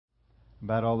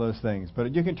about all those things.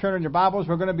 But you can turn in your Bibles.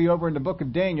 We're going to be over in the book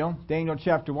of Daniel, Daniel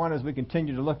chapter 1, as we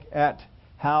continue to look at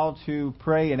how to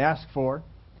pray and ask for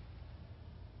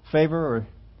favor or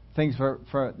things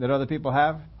for that other people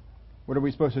have. What are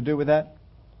we supposed to do with that?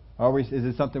 Is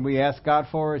it something we ask God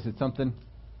for? Is it something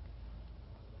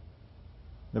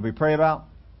that we pray about?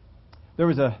 There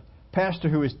was a pastor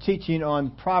who was teaching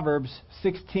on Proverbs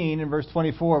 16 and verse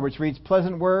 24, which reads,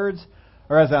 "Pleasant words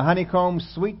are as a honeycomb,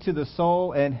 sweet to the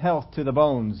soul and health to the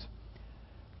bones."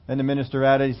 And the minister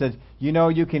added, he said, "You know,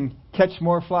 you can catch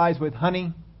more flies with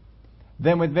honey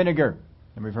than with vinegar."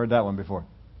 And we've heard that one before.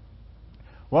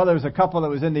 Well, there was a couple that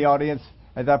was in the audience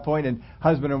at that point, and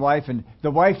husband and wife, and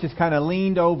the wife just kind of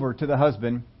leaned over to the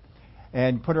husband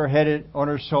and put her head on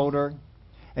her shoulder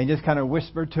and just kind of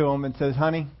whispered to him and says,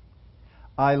 "Honey,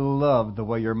 I love the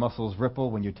way your muscles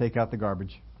ripple when you take out the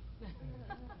garbage."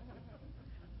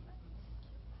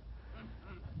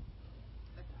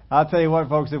 I'll tell you what,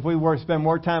 folks, if we were to spend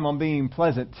more time on being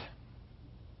pleasant,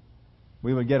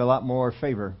 we would get a lot more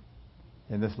favor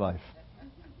in this life.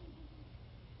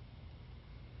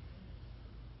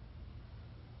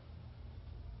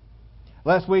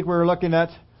 Last week we were looking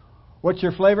at what's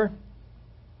your flavor?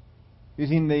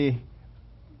 Using the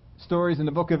stories in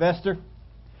the book of Esther.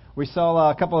 We saw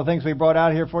a couple of things we brought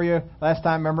out here for you last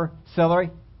time. Remember,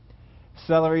 celery.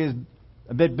 Celery is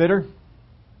a bit bitter.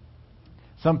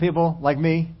 Some people, like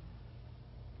me,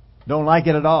 don't like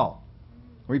it at all.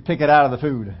 We pick it out of the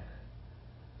food.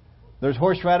 There's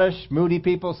horseradish, moody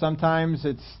people. Sometimes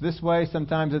it's this way,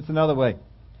 sometimes it's another way.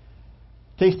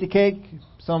 Tasty cake.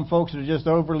 Some folks are just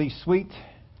overly sweet.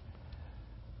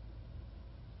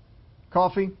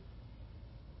 Coffee.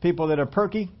 People that are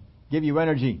perky give you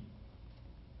energy.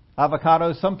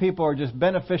 Avocados. Some people are just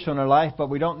beneficial in their life, but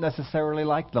we don't necessarily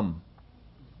like them.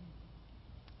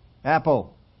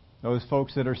 Apple. Those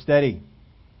folks that are steady.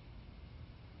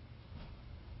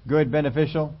 Good,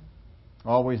 beneficial,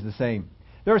 always the same.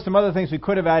 There are some other things we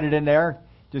could have added in there.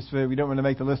 Just we don't want to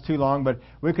make the list too long, but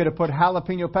we could have put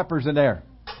jalapeno peppers in there.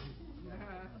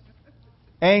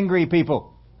 Angry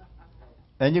people.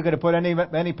 And you could have put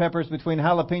any peppers between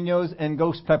jalapenos and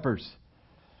ghost peppers.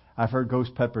 I've heard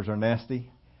ghost peppers are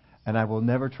nasty, and I will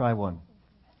never try one.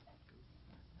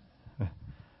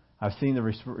 I've seen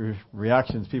the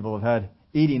reactions people have had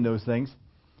eating those things.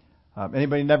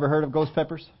 Anybody never heard of ghost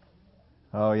peppers?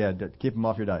 Oh yeah, keep them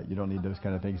off your diet. You don't need those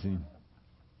kind of things.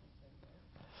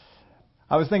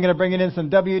 I was thinking of bringing in some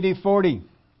WD-40.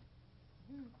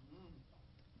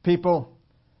 People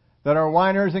that are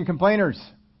whiners and complainers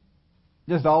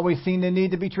just always seem to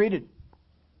need to be treated.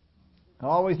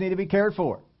 Always need to be cared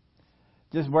for.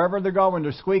 Just wherever they're going,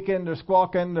 they're squeaking, they're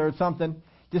squawking, or something.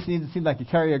 Just needs to seem like you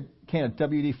carry a can of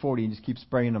WD-40 and just keep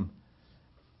spraying them.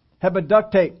 How about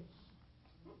duct tape?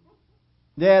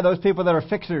 Yeah, those people that are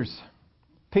fixers,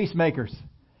 peacemakers,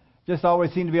 just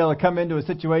always seem to be able to come into a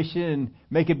situation and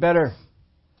make it better,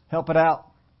 help it out.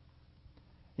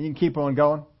 And you can keep on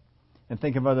going and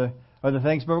think of other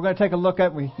things. But we're going to take a look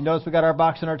at, you notice we got our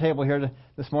box on our table here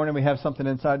this morning. We have something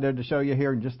inside there to show you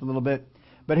here in just a little bit.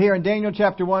 But here in Daniel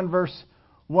chapter 1, verse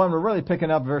 1, we're really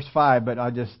picking up verse 5, but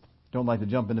I just don't like to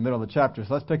jump in the middle of the chapter.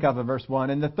 So let's pick up at verse 1.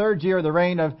 In the third year of the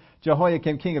reign of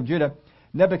Jehoiakim, king of Judah,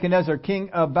 Nebuchadnezzar, king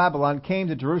of Babylon, came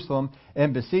to Jerusalem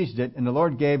and besieged it, and the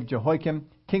Lord gave Jehoiakim,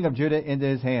 king of Judah, into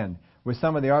his hand, with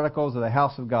some of the articles of the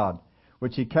house of God,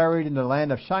 which he carried into the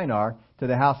land of Shinar to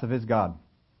the house of his God.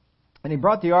 And he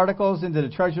brought the articles into the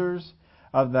treasures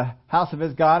of the house of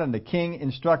his God, and the king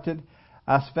instructed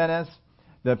Ashpenaz,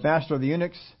 the master of the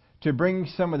eunuchs, to bring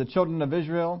some of the children of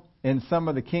Israel, and some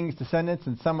of the king's descendants,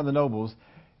 and some of the nobles,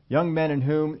 young men in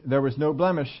whom there was no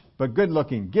blemish, but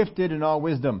good-looking, gifted in all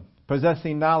wisdom,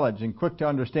 possessing knowledge and quick to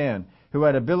understand, who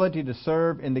had ability to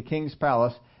serve in the king's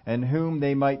palace, and whom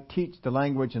they might teach the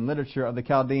language and literature of the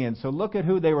Chaldeans. So look at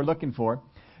who they were looking for.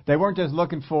 They weren't just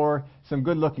looking for some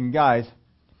good-looking guys.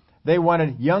 They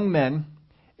wanted young men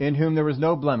in whom there was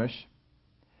no blemish,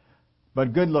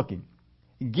 but good-looking,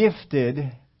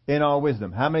 gifted in all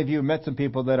wisdom. How many of you have met some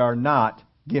people that are not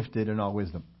gifted in all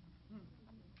wisdom?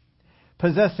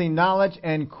 Possessing knowledge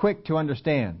and quick to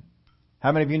understand.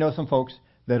 How many of you know some folks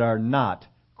that are not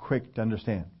quick to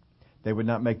understand? They would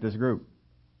not make this group.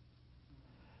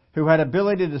 Who had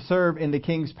ability to serve in the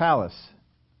king's palace.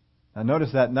 Now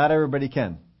notice that not everybody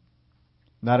can.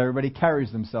 Not everybody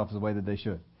carries themselves the way that they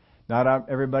should. Not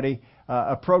everybody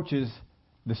approaches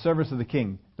the service of the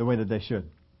king the way that they should.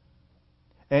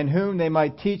 And whom they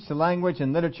might teach the language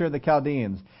and literature of the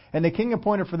Chaldeans. And the king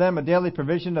appointed for them a daily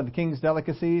provision of the king's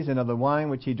delicacies and of the wine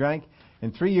which he drank,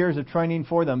 and 3 years of training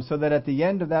for them, so that at the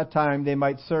end of that time they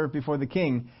might serve before the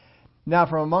king. Now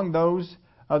from among those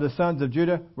of the sons of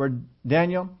Judah were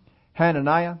Daniel,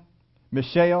 Hananiah,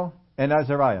 Mishael, and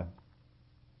Azariah.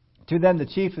 To them the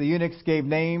chief of the eunuchs gave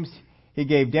names. He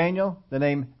gave Daniel the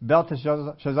name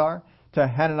Belteshazzar, to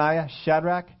Hananiah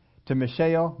Shadrach, to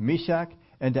Mishael Meshach,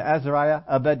 and to Azariah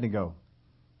Abednego.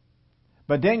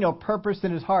 But Daniel purposed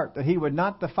in his heart that he would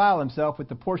not defile himself with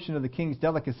the portion of the king's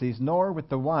delicacies, nor with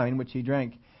the wine which he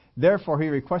drank. Therefore he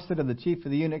requested of the chief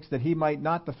of the eunuchs that he might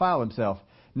not defile himself.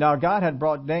 Now God had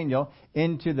brought Daniel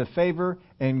into the favor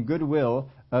and goodwill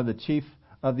of the chief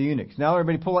of the eunuchs. Now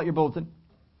everybody pull out your bulletin.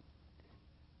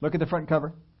 Look at the front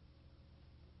cover.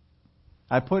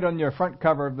 I put on your front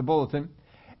cover of the bulletin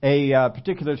a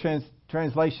particular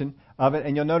translation of it,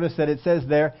 and you'll notice that it says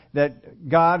there that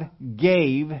God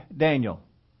gave Daniel.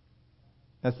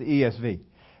 That's the ESV.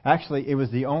 Actually, it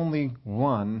was the only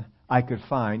one I could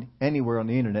find anywhere on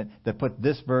the internet that put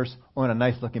this verse on a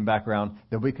nice looking background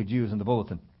that we could use in the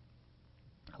bulletin.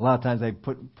 A lot of times they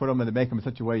put them and they make them in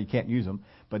such a way you can't use them,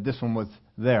 but this one was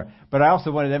there. But I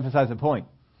also wanted to emphasize a point.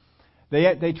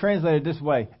 They translated it this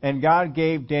way, and God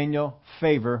gave Daniel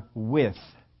favor with.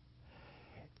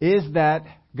 Is that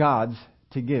God's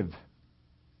to give?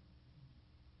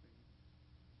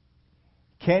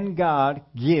 Can God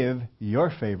give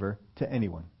your favor to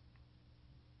anyone?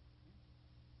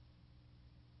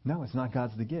 No, it's not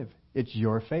God's to give. It's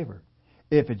your favor.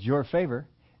 If it's your favor,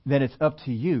 then it's up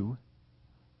to you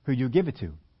who you give it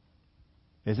to.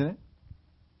 Isn't it?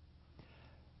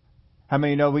 How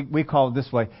many know we call it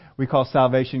this way? We call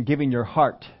salvation giving your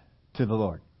heart to the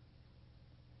Lord.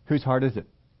 Whose heart is it?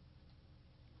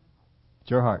 It's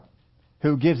your heart.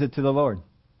 Who gives it to the Lord?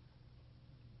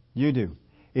 You do.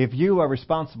 If you are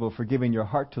responsible for giving your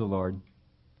heart to the Lord,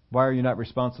 why are you not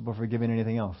responsible for giving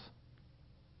anything else?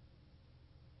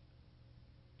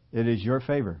 It is your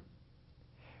favor.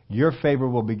 Your favor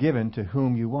will be given to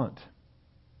whom you want.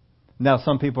 Now,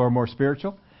 some people are more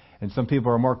spiritual, and some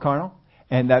people are more carnal,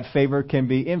 and that favor can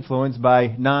be influenced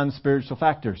by non-spiritual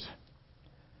factors.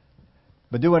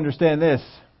 But do understand this.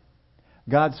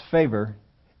 God's favor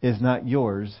is not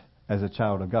yours as a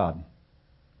child of God.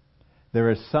 There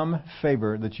is some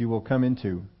favor that you will come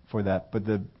into for that, but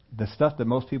the stuff that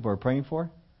most people are praying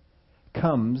for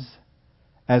comes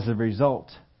as a result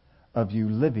of you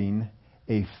living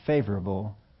a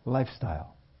favorable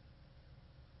lifestyle.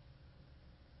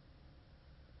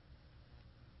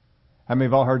 I mean,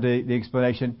 we've all heard the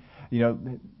explanation. You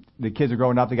know, the kids are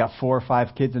growing up. They got 4 or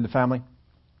 5 kids in the family.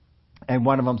 And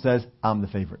one of them says, I'm the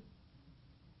favorite.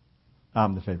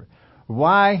 I'm the favorite.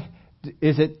 Why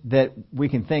is it that we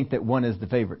can think that one is the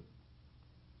favorite?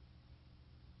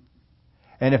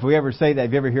 And if we ever say that,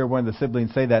 if you ever hear one of the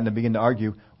siblings say that and they begin to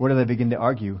argue, what do they begin to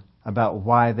argue about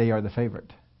why they are the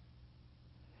favorite?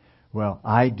 Well,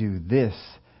 I do this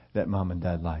that mom and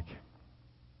dad like.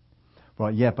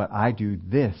 Well, yeah, but I do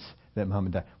this that mom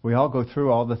and dad. We all go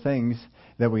through all the things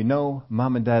that we know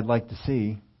mom and dad like to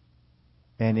see,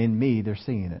 and in me, they're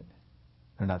seeing it.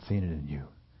 They're not seeing it in you.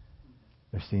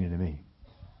 They're seeing it in me.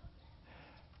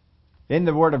 In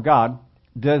the Word of God,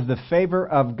 does the favor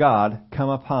of God come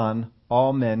upon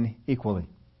all men equally?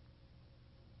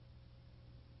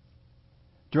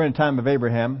 During the time of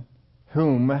Abraham,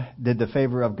 whom did the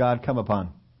favor of God come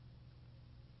upon?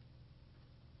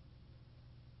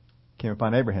 Came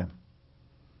upon Abraham.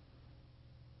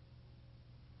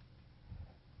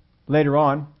 Later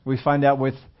on, we find out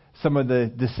with some of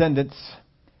the descendants,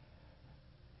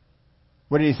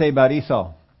 what did he say about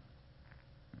Esau?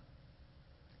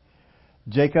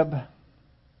 Jacob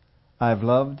I've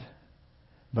loved,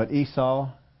 but Esau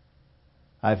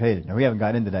I've hated. Now, we haven't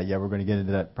gotten into that yet. We're going to get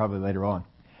into that probably later on.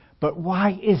 But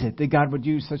why is it that God would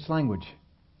use such language?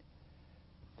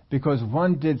 Because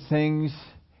one did things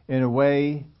in a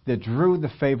way that drew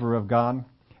the favor of God,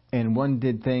 and one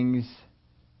did things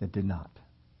that did not.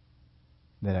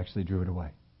 That actually drew it away.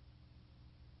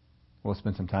 We'll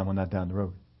spend some time on that down the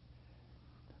road.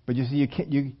 But you see,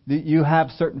 you have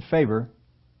certain favor,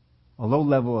 a low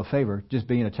level of favor, just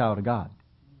being a child of God.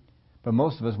 But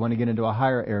most of us want to get into a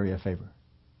higher area of favor.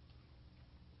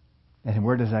 And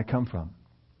where does that come from?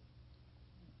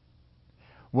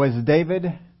 Was David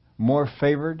more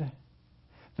favored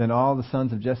than all the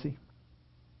sons of Jesse?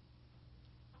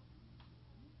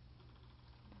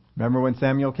 Remember when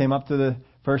Samuel came up to the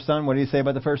first son? What did he say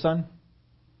about the first son?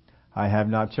 I have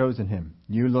not chosen him.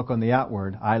 You look on the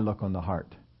outward, I look on the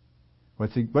heart.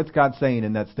 What's God saying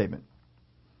in that statement?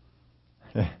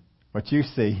 What you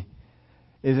see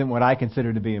isn't what I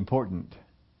consider to be important.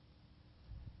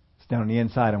 It's down on the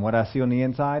inside, and what I see on the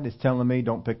inside is telling me,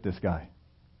 don't pick this guy.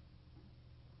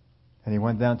 And he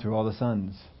went down through all the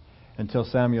sons until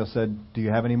Samuel said, do you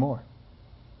have any more?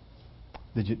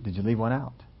 Did you leave one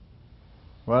out?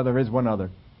 Well, there is one other.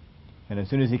 And as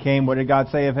soon as he came, what did God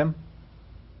say of him?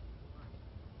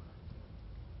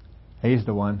 He's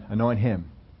the one. Anoint him.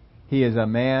 He is a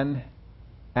man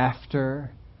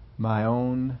after my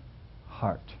own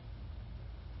heart.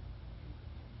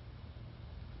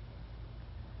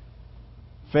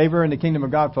 Favor in the kingdom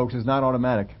of God, folks, is not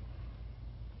automatic.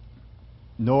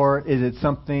 Nor is it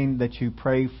something that you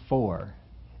pray for.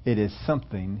 It is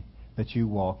something that you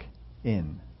walk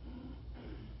in.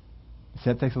 See,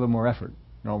 that takes a little more effort.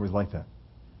 I don't always like that.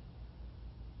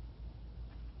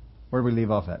 Where do we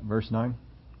leave off at? Verse 9.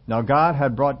 Now God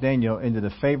had brought Daniel into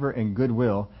the favor and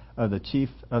goodwill of the chief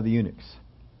of the eunuchs.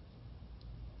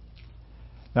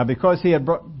 Now because he had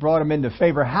brought him into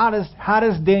favor, how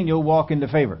does Daniel walk into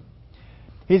favor?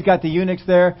 He's got the eunuchs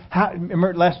there.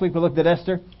 Remember last week we looked at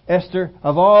Esther? Esther,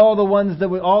 of all the ones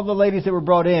all the ladies that were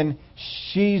brought in,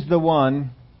 she's the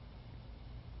one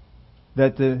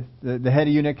that the head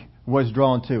eunuch was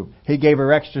drawn to. He gave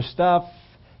her extra stuff,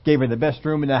 gave her the best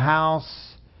room in the house.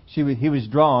 He was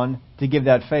drawn to give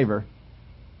that favor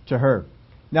to her.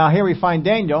 Now here we find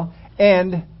Daniel,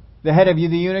 and the head of the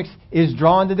eunuchs is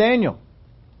drawn to Daniel.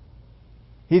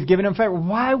 He's giving him favor.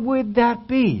 Why would that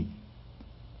be?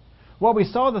 Well, we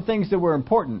saw the things that were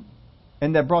important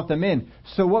and that brought them in.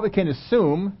 So what we can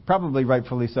assume, probably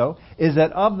rightfully so, is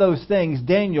that of those things,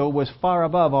 Daniel was far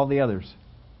above all the others.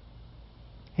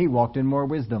 He walked in more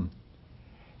wisdom.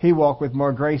 He walked with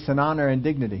more grace and honor and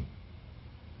dignity.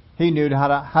 He knew how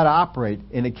to operate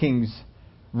in a king's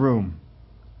room.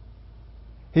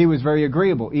 He was very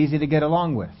agreeable, easy to get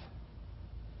along with.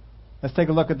 Let's take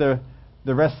a look at the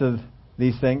rest of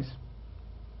these things.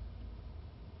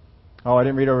 Oh, I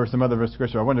didn't read over some other verse of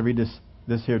scripture. I wanted to read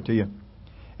this here to you.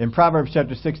 In Proverbs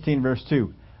chapter 16, verse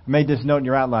 2. I made this note in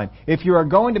your outline. If you are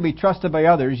going to be trusted by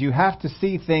others, you have to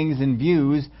see things and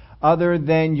views other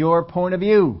than your point of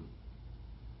view.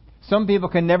 Some people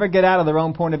can never get out of their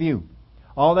own point of view.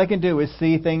 All they can do is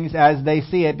see things as they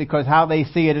see it because how they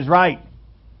see it is right.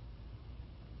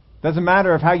 Doesn't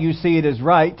matter if how you see it is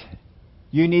right.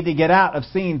 You need to get out of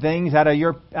seeing things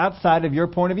outside of your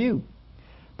point of view.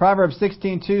 Proverbs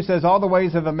 16:2 says, all the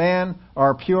ways of a man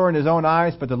are pure in his own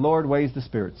eyes, but the Lord weighs the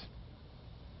spirits.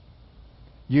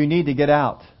 You need to get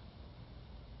out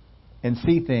and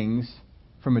see things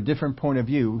from a different point of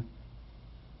view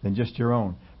than just your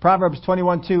own. Proverbs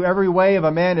 21:2, every way of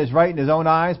a man is right in his own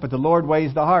eyes, but the Lord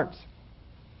weighs the hearts.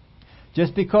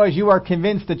 Just because you are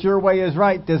convinced that your way is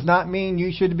right does not mean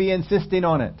you should be insisting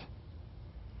on it.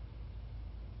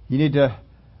 You need to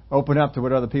open up to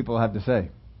what other people have to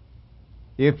say.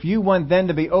 If you want them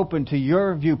to be open to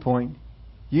your viewpoint,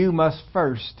 you must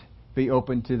first be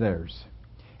open to theirs.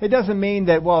 It doesn't mean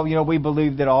that, we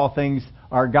believe that all things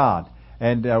are God.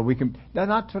 And we can. They're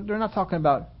not talking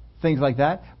about things like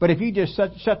that. But if you just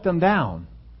shut them down,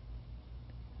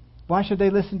 why should they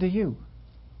listen to you?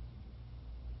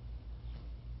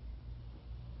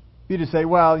 You just say,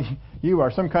 you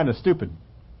are some kind of stupid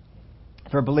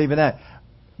for believing that.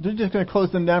 They're just going to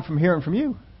close them down from hearing from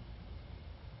you.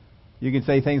 You can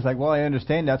say things like, I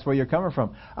understand that's where you're coming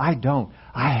from. I don't.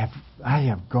 I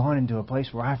have gone into a place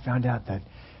where I found out that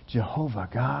Jehovah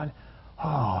God,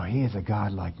 He is a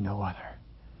God like no other.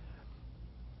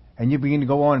 And you begin to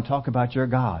go on and talk about your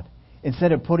God.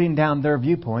 Instead of putting down their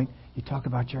viewpoint, you talk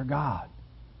about your God.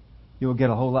 You will get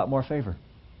a whole lot more favor.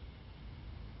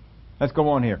 Let's go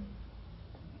on here.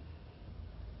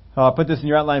 I'll put this in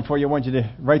your outline for you. I want you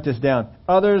to write this down.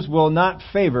 Others will not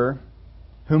favor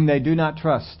whom they do not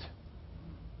trust.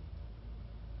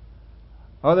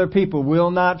 Other people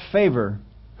will not favor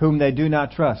whom they do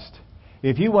not trust.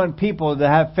 If you want people to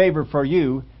have favor for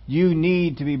you, you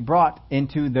need to be brought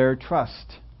into their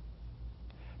trust.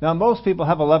 Now, most people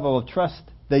have a level of trust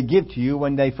they give to you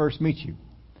when they first meet you.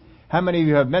 How many of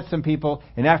you have met some people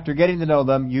and after getting to know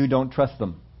them, you don't trust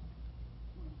them?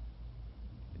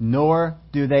 Nor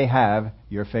do they have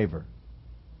your favor.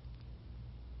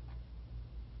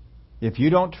 If you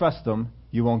don't trust them,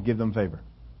 you won't give them favor.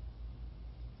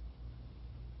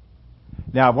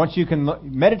 Now, once you can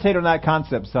meditate on that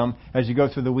concept some as you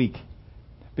go through the week.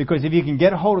 Because if you can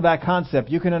get a hold of that concept,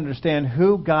 you can understand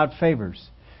who God favors.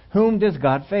 Whom does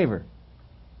God favor?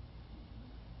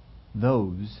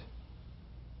 Those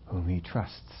whom He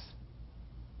trusts.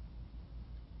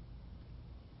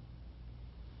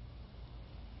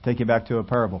 Take you back to a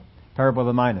parable. Parable of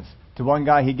the minas. To one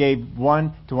guy He gave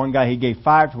 1. To one guy He gave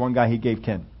 5. To one guy He gave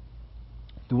 10.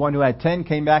 The one who had 10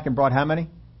 came back and brought how many?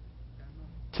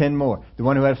 10 more. The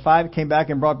one who had 5 came back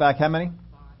and brought back how many?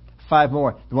 5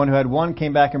 more. The one who had 1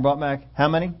 came back and brought back how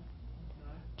many?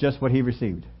 Just what he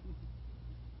received.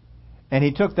 And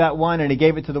he took that one and he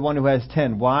gave it to the one who has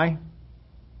 10. Why?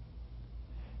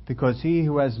 Because he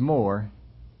who has more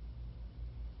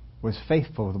was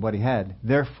faithful with what he had.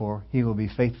 Therefore, he will be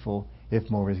faithful if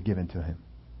more is given to him.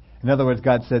 In other words,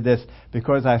 God said this,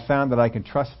 because I found that I can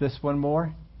trust this one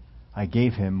more, I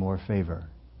gave him more favor.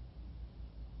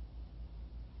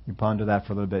 You ponder that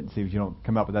for a little bit and see if you don't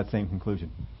come up with that same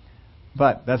conclusion.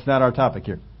 But that's not our topic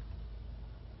here.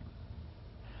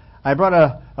 I brought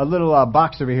a little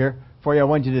box over here for you. I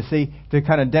want you to see, to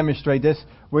kind of demonstrate this.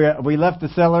 We left the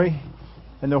celery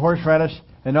and the horseradish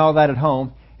and all that at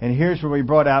home. And here's what we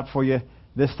brought out for you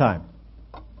this time.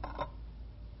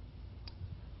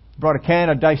 Brought a can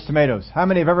of diced tomatoes. How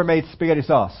many have ever made spaghetti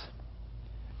sauce?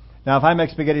 Now, if I make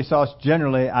spaghetti sauce,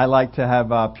 generally I like to have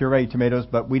pureed tomatoes,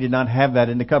 but we did not have that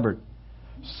in the cupboard.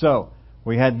 So,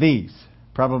 we had these.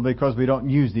 Probably because we don't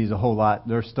use these a whole lot.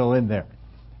 They're still in there.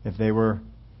 If they were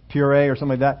puree or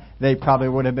something like that, they probably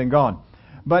would have been gone.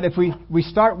 But if we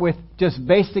start with just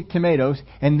basic tomatoes,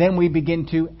 and then we begin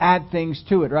to add things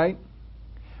to it, right?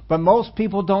 But most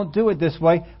people don't do it this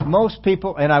way. Most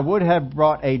people, and I would have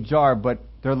brought a jar, but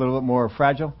they're a little bit more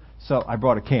fragile, so I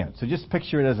brought a can. So just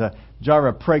picture it as a jar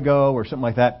of Prego or something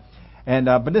like that. And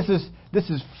but this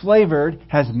is flavored,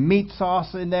 has meat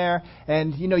sauce in there,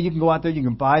 and you can go out there, you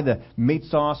can buy the meat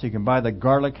sauce, you can buy the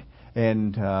garlic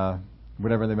and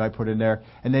whatever they might put in there,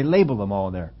 and they label them all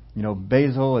in there.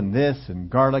 Basil and this and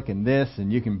garlic and this,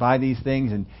 and you can buy these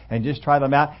things and just try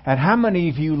them out. And how many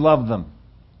of you love them?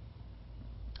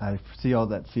 I see all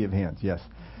that sea of hands. Yes.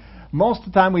 Most of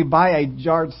the time we buy a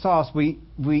jarred sauce, we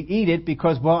eat it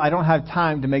because, well, I don't have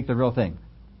time to make the real thing.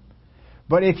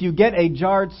 But if you get a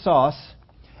jarred sauce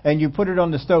and you put it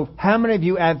on the stove, how many of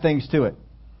you add things to it?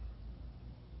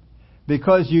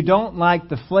 Because you don't like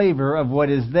the flavor of what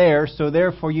is there, so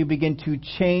therefore you begin to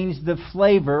change the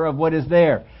flavor of what is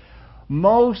there.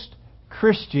 Most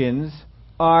Christians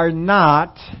are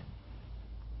not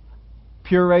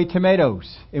pureed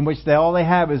tomatoes, in which all they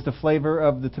have is the flavor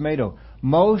of the tomato.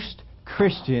 Most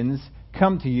Christians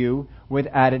come to you with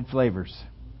added flavors.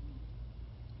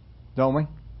 Don't we?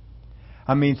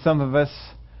 I mean, some of us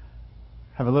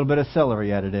have a little bit of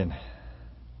celery added in. A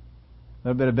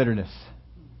little bit of bitterness.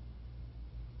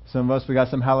 Some of us, we got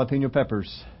some jalapeno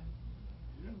peppers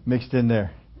mixed in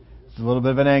there. It's a little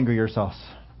bit of an angrier sauce.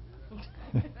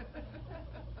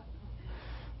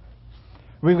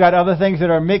 We've got other things that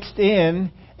are mixed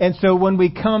in, and so when we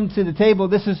come to the table,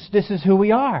 this is who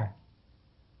we are.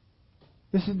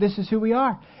 This is who we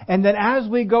are. And then as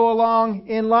we go along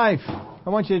in life, I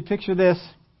want you to picture this.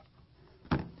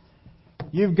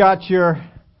 You've got your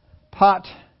pot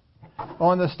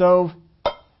on the stove,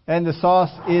 and the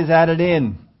sauce is added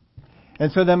in.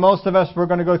 And so then most of us, we're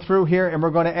going to go through here and we're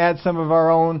going to add some of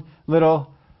our own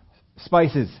little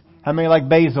spices. How many like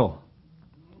basil?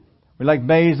 We like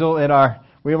basil in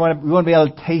we want to be able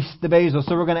to taste the basil.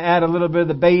 So we're going to add a little bit of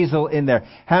the basil in there.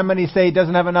 How many say it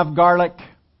doesn't have enough garlic?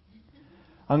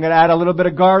 I'm going to add a little bit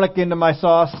of garlic into my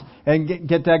sauce and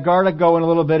get that garlic going a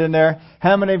little bit in there.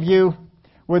 How many of you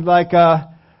would like,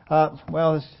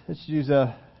 let's use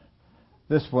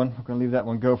this one. I'm going to leave that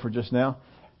one go for just now.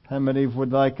 How many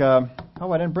would like, I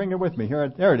didn't bring it with me.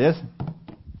 There it is.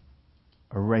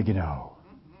 Oregano.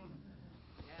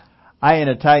 I had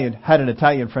an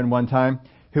Italian friend one time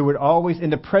who would always, in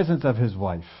the presence of his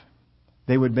wife,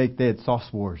 they had sauce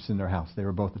wars in their house. They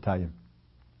were both Italian.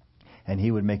 And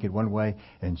he would make it one way,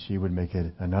 and she would make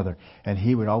it another. And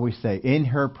he would always say, in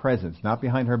her presence, not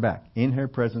behind her back, in her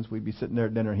presence, we'd be sitting there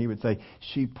at dinner, and he would say,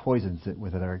 she poisons it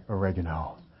with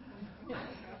oregano.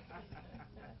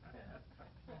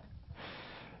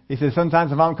 He says,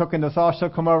 sometimes if I'm cooking the sauce, she'll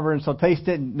come over and she'll taste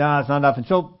it. No, it's not enough. And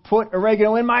she'll put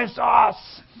oregano in my sauce.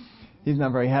 He's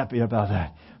not very happy about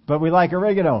that. But we like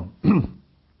oregano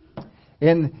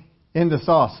in the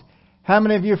sauce. How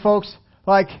many of you folks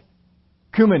like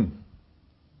cumin?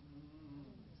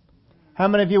 How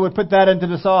many of you would put that into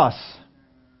the sauce?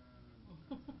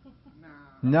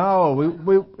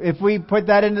 No. If we put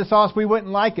that into the sauce, we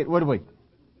wouldn't like it, would we?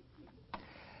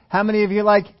 How many of you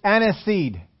like anise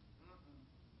seed?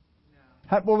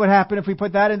 What would happen if we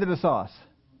put that into the sauce?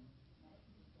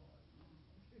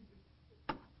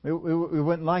 We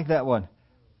wouldn't like that one.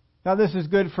 Now this is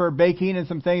good for baking and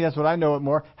some things. That's what I know it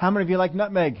more. How many of you like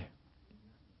nutmeg?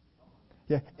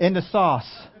 Yeah, in the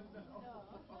sauce.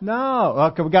 No.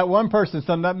 Okay, we got one person,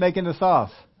 so nutmeg in the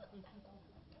sauce.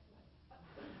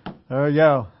 There we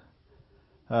go.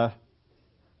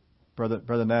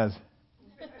 Brother Naz.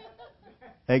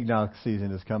 Eggnog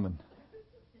season is coming.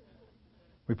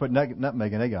 We put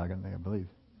nutmeg and eggnog in there, I believe.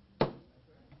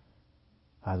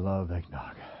 I love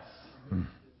eggnog.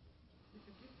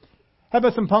 How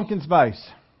about some pumpkin spice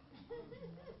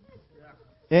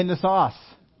in the sauce?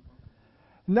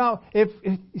 No,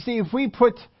 if we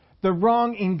put the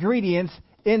wrong ingredients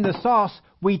in the sauce,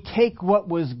 we take what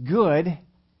was good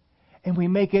and we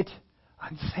make it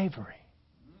unsavory.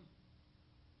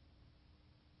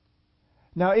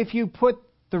 Now, if you put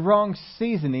the wrong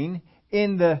seasoning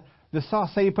in the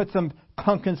sauce, say you put some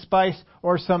pumpkin spice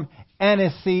or some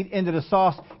anise seed into the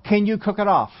sauce, can you cook it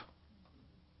off?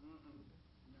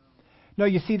 No,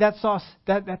 you see that sauce,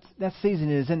 that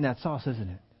seasoning is in that sauce, isn't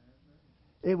it?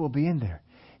 It will be in there.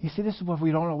 You see, this is what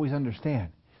we don't always understand,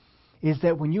 is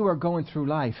that when you are going through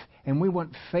life and we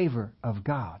want favor of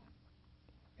God,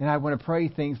 and I want to pray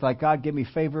things like, God, give me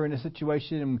favor in a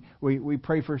situation, and we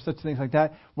pray for such things like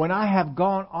that. When I have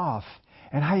gone off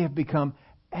and I have become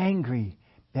angry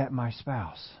at my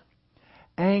spouse,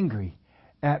 angry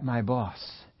at my boss,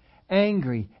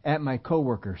 angry at my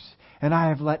coworkers, and I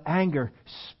have let anger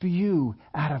spew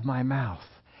out of my mouth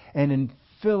and then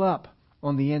fill up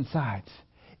on the insides,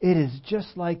 it is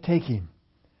just like taking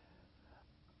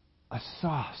a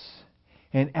sauce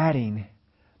and adding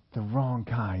the wrong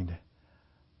kind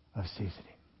of seasoning.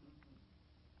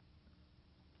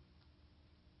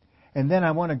 And then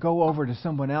I want to go over to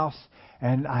someone else,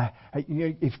 and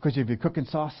because if you're cooking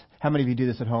sauce, how many of you do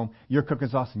this at home? You're cooking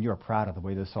sauce and you're proud of the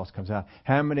way this sauce comes out.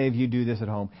 How many of you do this at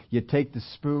home? You take the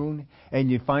spoon and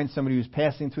you find somebody who's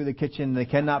passing through the kitchen, and they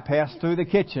cannot pass through the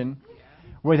kitchen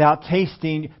without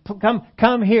tasting.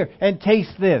 Come here and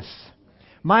taste this.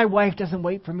 My wife doesn't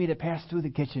wait for me to pass through the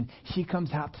kitchen. She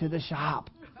comes out to the shop.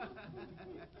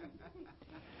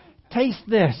 Taste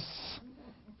this.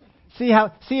 See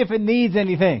if it needs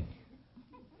anything.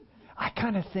 I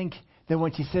kind of think that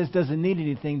when she says doesn't need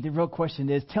anything, the real question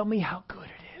is, tell me how good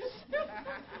it is.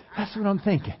 That's what I'm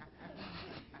thinking.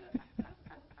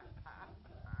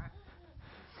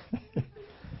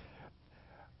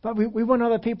 But we want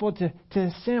other people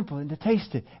to sample and to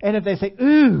taste it. And if they say,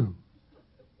 ooh,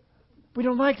 we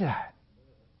don't like that.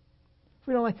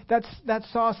 We don't like that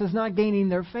sauce is not gaining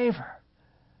their favor.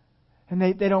 And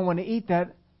they don't want to eat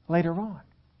that later on.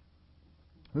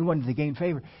 We want it to gain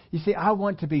favor. You see, I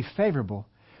want to be favorable.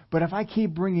 But if I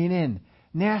keep bringing in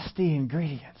nasty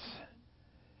ingredients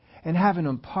and having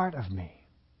them part of me,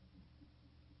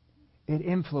 it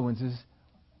influences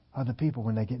other people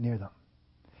when they get near them.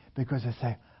 Because they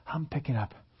say, I'm picking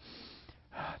up.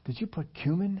 Did you put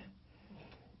cumin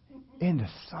in the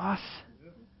sauce?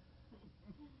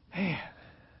 Man.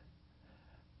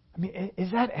 I mean,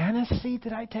 is that anise seed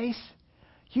that I taste?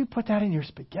 You put that in your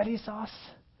spaghetti sauce?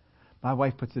 My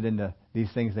wife puts it into these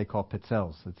things they call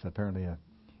pizzelles. It's apparently an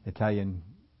Italian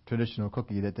traditional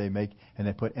cookie that they make, and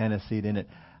they put anise seed in it.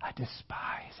 I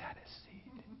despise anise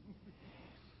seed.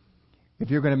 If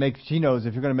you're going to make, she knows,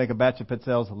 if you're going to make a batch of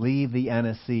pizzelles, leave the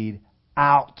anise seed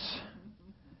out.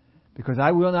 Because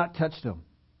I will not touch them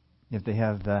if they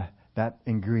have that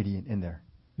ingredient in there.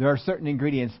 There are certain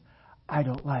ingredients I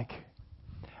don't like.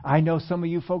 I know some of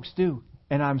you folks do,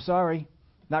 and I'm sorry.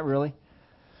 Not really.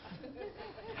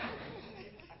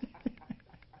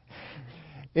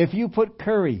 If you put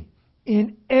curry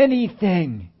in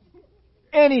anything,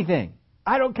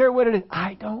 I don't care what it is,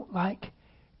 I don't like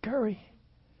curry.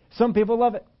 Some people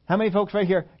love it. How many folks right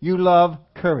here, you love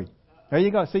curry? There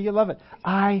you go. See, you love it.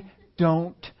 I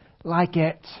don't like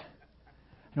it.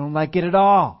 I don't like it at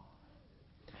all.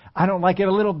 I don't like it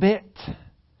a little bit.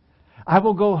 I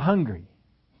will go hungry.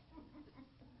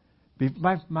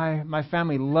 My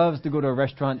family loves to go to a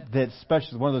restaurant that's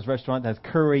special, one of those restaurants that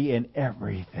has curry in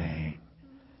everything.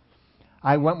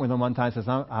 I went with them one time and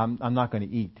said, I'm not going to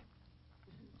eat.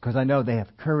 Because I know they have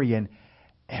curry in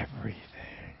everything.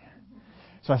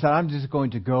 So I said, I'm just going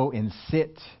to go and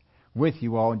sit with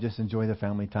you all and just enjoy the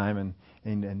family time.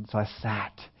 And so I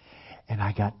sat and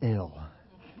I got ill.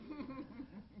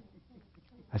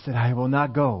 I said, I will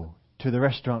not go to the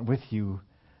restaurant with you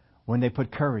when they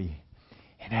put curry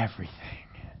in everything.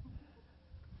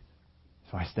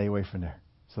 So I stay away from there.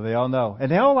 So they all know.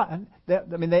 And they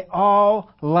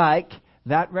all like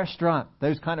that restaurant.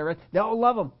 Those kind of restaurants. They all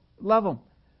love them. Love them.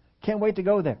 Can't wait to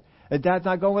go there. If Dad's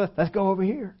not going with us, let's go over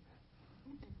here.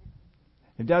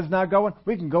 If Dad's not going,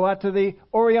 we can go out to the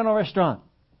Oriental restaurant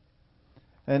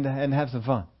and have some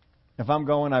fun. If I'm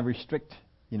going, I restrict,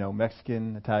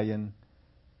 Mexican, Italian.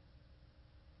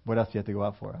 What else do you have to go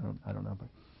out for? I don't know. But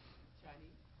Chinese.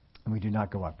 And we do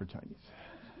not go out for Chinese.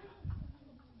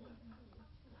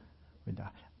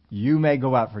 You may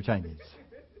go out for Chinese.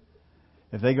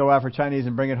 If they go out for Chinese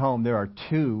and bring it home, there are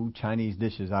 2 Chinese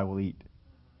dishes I will eat.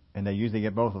 And they usually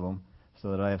get both of them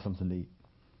so that I have something to eat.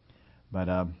 But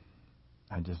I'm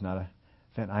just not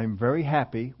then I'm very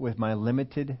happy with my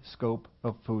limited scope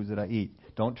of foods that I eat.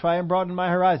 Don't try and broaden my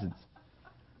horizons.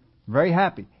 Very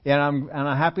happy. And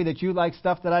I'm happy that you like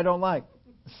stuff that I don't like.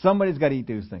 Somebody's got to eat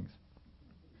those things.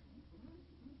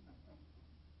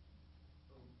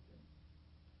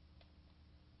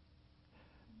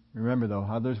 Remember, though,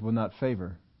 others will not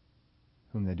favor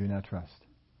whom they do not trust.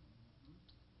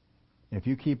 If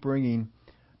you keep bringing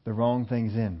the wrong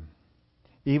things in,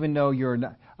 even though you're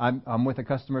not, I'm with a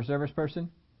customer service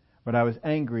person, but I was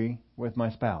angry with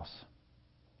my spouse.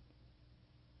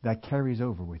 That carries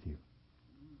over with you.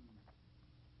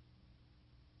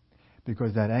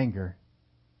 Because that anger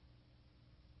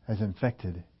has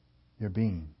infected your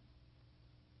being.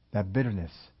 That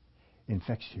bitterness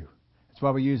infects you. That's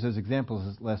why we used those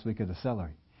examples last week of the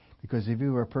celery. Because if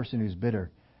you are a person who's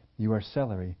bitter, you are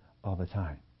celery all the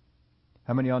time.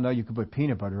 How many of y'all know you can put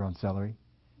peanut butter on celery?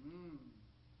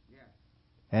 Yeah.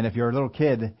 And if you're a little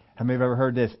kid, how many of you have ever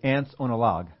heard this? Ants on a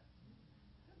log.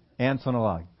 Ants on a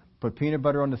log. Put peanut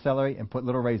butter on the celery and put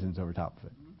little raisins over top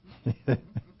of it.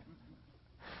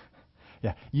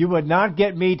 Yeah, you would not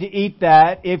get me to eat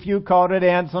that if you called it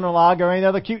ants on a log or any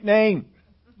other cute name.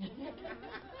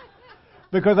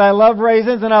 Because I love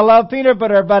raisins and I love peanut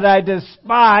butter, but I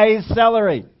despise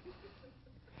celery.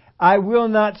 I will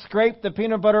not scrape the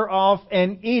peanut butter off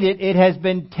and eat it. It has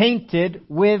been tainted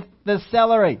with the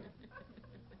celery.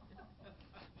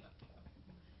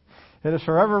 It is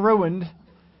forever ruined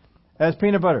as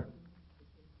peanut butter.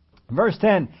 Verse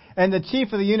 10, and the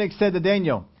chief of the eunuchs said to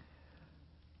Daniel,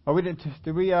 we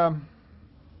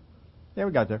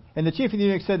got there. And the chief of the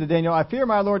eunuchs said to Daniel, I fear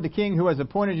my lord the king who has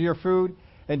appointed your food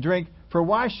and drink, for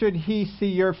why should he see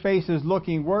your faces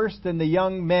looking worse than the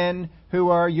young men who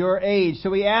are your age?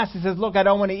 So he asks, he says, look, I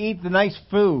don't want to eat the nice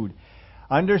food.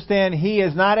 Understand, he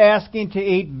is not asking to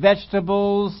eat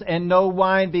vegetables and no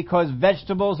wine because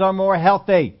vegetables are more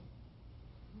healthy.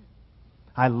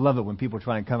 I love it when people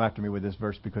try and come after me with this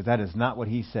verse because that is not what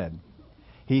he said.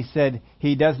 He said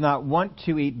he does not want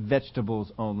to eat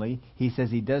vegetables only. He says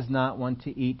he does not want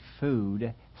to eat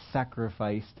food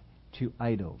sacrificed to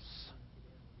idols.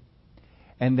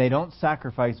 And they don't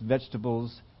sacrifice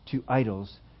vegetables to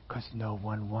idols because no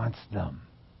one wants them.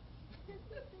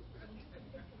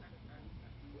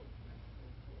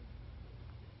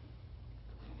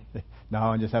 No,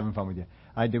 I'm just having fun with you.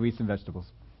 I do eat some vegetables.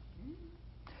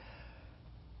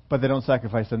 But they don't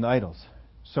sacrifice them to idols.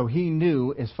 So he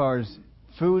knew as far as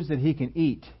foods that he can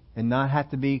eat and not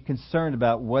have to be concerned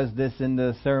about was this in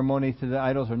the ceremony to the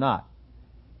idols or not.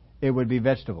 It would be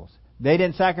vegetables. They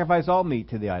didn't sacrifice all meat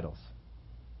to the idols.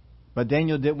 But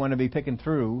Daniel didn't want to be picking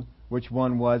through which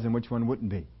one was and which one wouldn't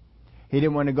be. He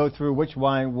didn't want to go through which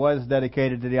wine was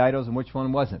dedicated to the idols and which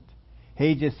one wasn't.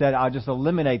 He just said, I'll just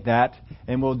eliminate that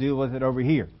and we'll deal with it over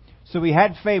here. So he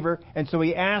had favor, and so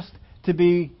he asked to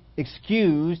be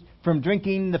excused from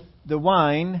drinking the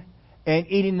wine and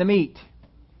eating the meat.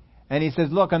 And he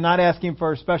says, look, I'm not asking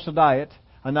for a special diet.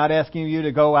 I'm not asking you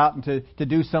to go out and to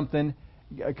do something.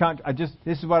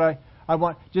 This is what I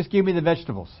want. Just give me the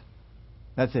vegetables.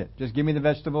 That's it. Just give me the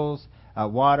vegetables,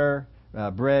 water,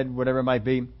 bread, whatever it might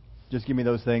be. Just give me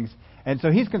those things. And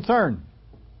so he's concerned.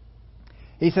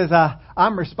 He says,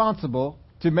 I'm responsible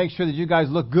to make sure that you guys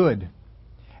look good.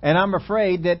 And I'm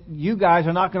afraid that you guys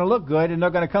are not going to look good, and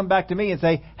they're going to come back to me and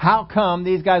say, how come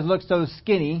these guys look so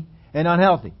skinny and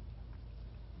unhealthy?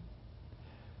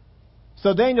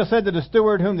 So Daniel said to the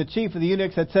steward whom the chief of the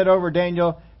eunuchs had set over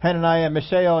Daniel, Hananiah,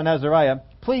 Mishael, and Azariah,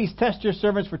 please test your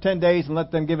servants for 10 days and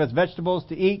let them give us vegetables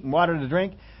to eat and water to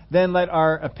drink. Then let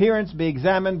our appearance be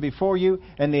examined before you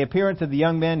and the appearance of the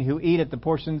young men who eat at the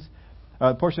portion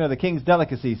of the king's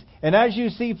delicacies. And as you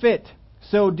see fit,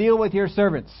 so deal with your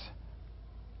servants.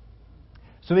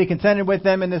 So he contended with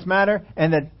them in this matter,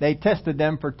 and that they tested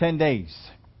them for 10 days.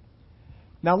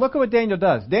 Now look at what Daniel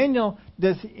does.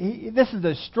 This is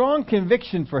a strong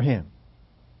conviction for him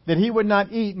that he would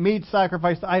not eat meat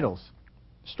sacrificed to idols.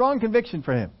 Strong conviction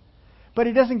for him. But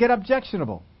he doesn't get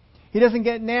objectionable. He doesn't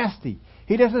get nasty.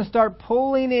 He doesn't start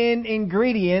pulling in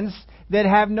ingredients that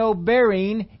have no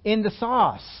bearing in the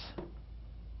sauce.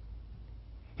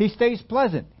 He stays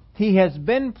pleasant. He has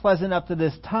been pleasant up to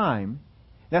this time.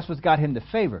 That's what's got him the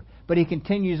favor. But he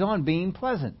continues on being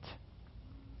pleasant.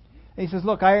 And he says,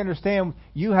 look, I understand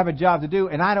you have a job to do,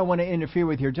 and I don't want to interfere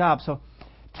with your job. So,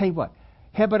 tell you what,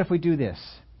 how about if we do this?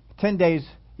 10 days,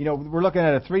 we're looking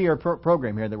at a 3-year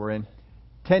program here that we're in.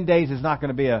 10 days is not going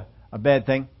to be a bad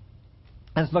thing.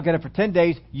 Let's look at it for 10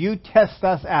 days. You test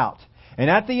us out. And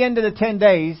at the end of the 10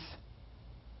 days,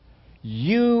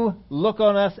 you look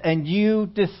on us and you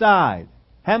decide.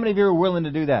 How many of you are willing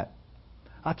to do that?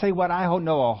 I'll tell you what, I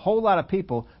know a whole lot of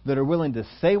people that are willing to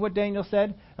say what Daniel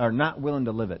said, are not willing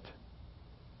to live it.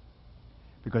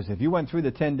 Because if you went through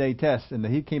the 10-day test and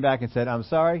he came back and said, I'm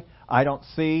sorry, I don't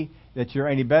see that you're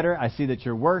any better, I see that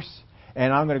you're worse,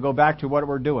 and I'm going to go back to what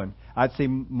we're doing, I'd say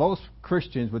most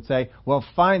Christians would say, well,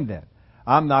 fine then,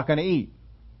 I'm not going to eat.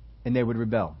 And they would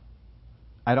rebel.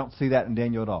 I don't see that in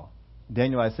Daniel at all.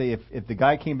 Daniel, I say, if the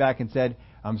guy came back and said,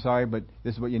 I'm sorry, but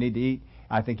this is what you need to eat,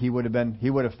 I think he would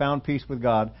have found peace with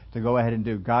God to go ahead and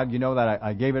do. God, you know that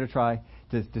I gave it a try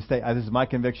to stay. This is my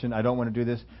conviction. I don't want to do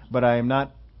this, but I am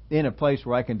not in a place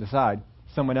where I can decide.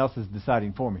 Someone else is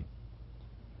deciding for me.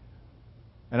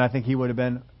 And I think he would have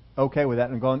been okay with that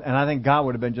and going, and I think God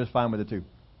would have been just fine with it too.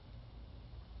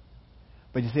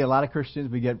 But you see, a lot of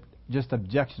Christians, we get just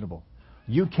objectionable.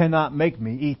 You cannot make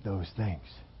me eat those things.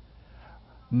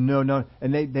 No.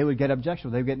 And they would get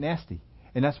objectionable. They would get nasty.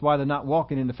 And that's why they're not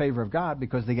walking in the favor of God,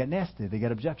 because they get nasty. They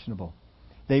get objectionable.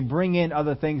 They bring in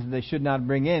other things that they should not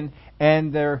bring in,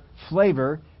 and their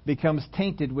flavor becomes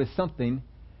tainted with something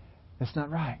that's not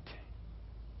right.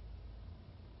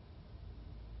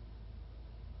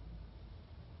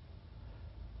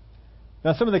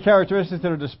 Now, some of the characteristics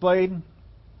that are displayed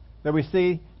that we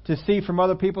see to see from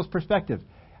other people's perspective.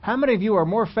 How many of you are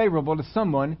more favorable to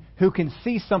someone who can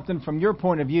see something from your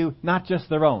point of view, not just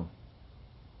their own?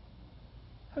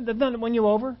 Doesn't that win you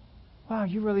over? Wow,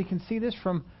 you really can see this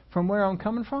from where I'm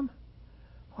coming from?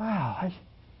 Wow,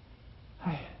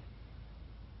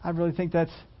 I really think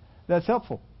that's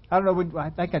helpful. I don't know, I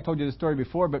think I told you this story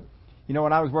before, but you know,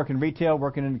 when I was working retail,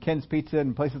 working in Ken's Pizza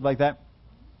and places like that,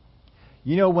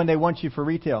 you know when they want you for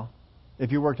retail,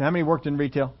 if you worked, how many worked in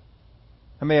retail?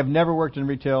 How many have never worked in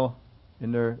retail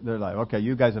in their life? Okay,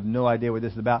 you guys have no idea what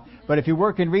this is about. But if you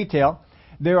work in retail,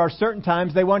 there are certain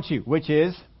times they want you, which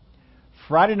is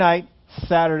Friday night,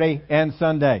 Saturday, and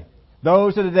Sunday.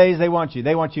 Those are the days they want you.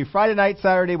 They want you Friday night,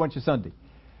 Saturday, they want you Sunday.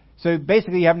 So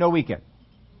basically you have no weekend.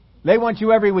 They want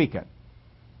you every weekend.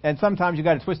 And sometimes you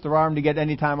got to twist their arm to get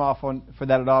any time off for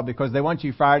that at all, because they want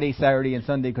you Friday, Saturday, and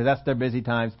Sunday, because that's their busy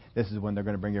times. This is when they're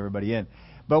going to bring everybody in.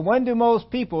 But when do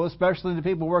most people, especially the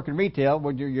people who work in retail,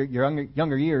 with your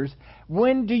younger years,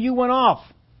 when do you want off?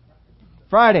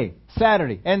 Friday,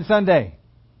 Saturday, and Sunday.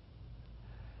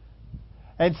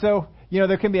 And so, you know,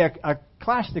 there can be a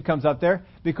clash that comes up there,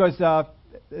 because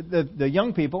the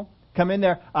young people come in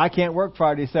there, I can't work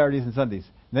Fridays, Saturdays, and Sundays.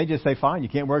 And they just say, fine, you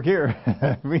can't work here.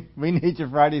 we need you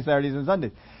Fridays, Saturdays, and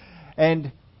Sundays.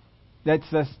 And this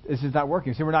is not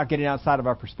working. So we're not getting outside of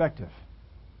our perspective.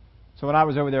 So when I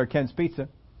was over there at Ken's Pizza,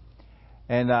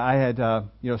 and I had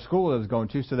school I was going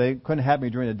to, so they couldn't have me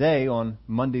during the day on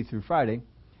Monday through Friday.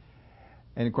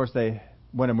 And of course I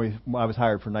was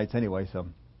hired for nights anyway, so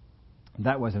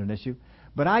that wasn't an issue.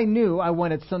 But I knew I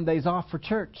wanted Sundays off for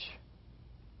church.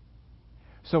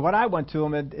 So what I went to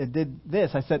them and did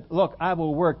this. I said, look, I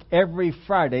will work every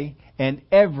Friday and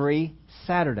every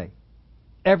Saturday.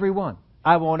 Every one.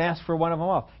 I won't ask for one of them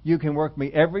off. You can work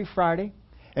me every Friday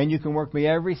and you can work me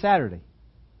every Saturday.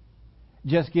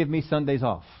 Just give me Sundays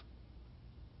off.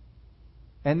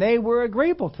 And they were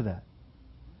agreeable to that.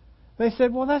 They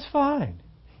said, well, that's fine.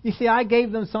 You see, I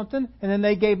gave them something and then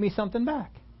they gave me something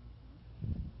back.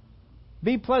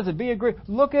 Be pleasant, be agreeable.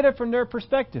 Look at it from their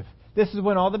perspective. This is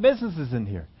when all the business is in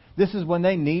here. This is when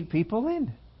they need people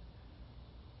in.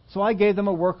 So I gave them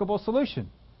a workable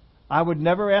solution. I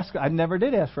never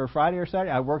did ask for a Friday or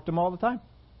Saturday. I worked them all the time.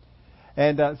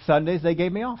 And Sundays they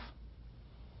gave me off.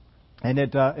 And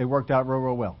it worked out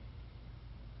real well.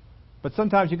 But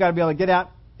sometimes you've got to be able to get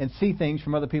out and see things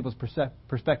from other people's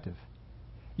perspective.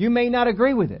 You may not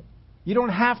agree with it. You don't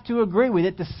have to agree with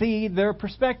it to see their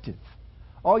perspective.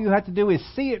 All you have to do is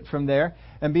see it from there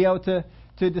and be able to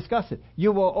discuss it.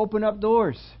 You will open up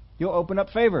doors. You'll open up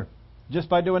favor just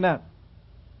by doing that.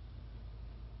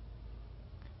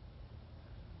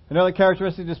 Another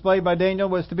characteristic displayed by Daniel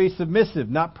was to be submissive,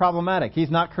 not problematic.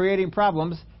 He's not creating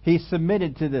problems. He's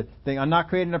submitted to the thing. I'm not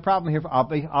creating a problem here.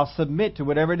 I'll submit to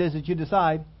whatever it is that you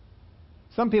decide.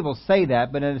 Some people say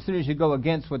that, but then as soon as you go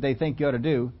against what they think you ought to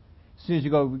do, as soon as you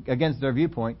go against their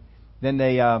viewpoint, then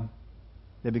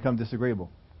they become disagreeable.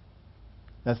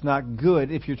 That's not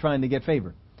good if you're trying to get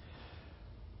favor.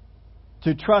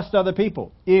 To trust other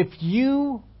people. If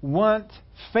you want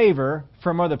favor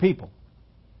from other people,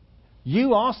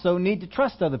 you also need to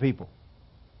trust other people.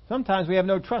 Sometimes we have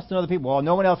no trust in other people. Well,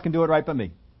 no one else can do it right but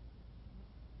me.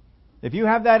 If you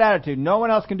have that attitude, no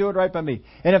one else can do it right but me.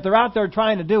 And if they're out there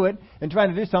trying to do it and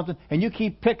trying to do something, and you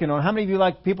keep picking on, how many of you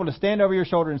like people to stand over your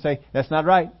shoulder and say, that's not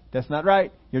right, that's not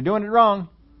right, you're doing it wrong.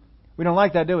 We don't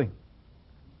like that, do we?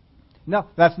 No,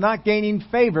 that's not gaining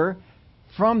favor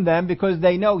from them because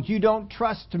they know you don't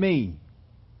trust me.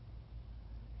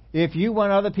 If you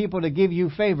want other people to give you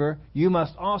favor, you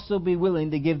must also be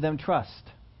willing to give them trust.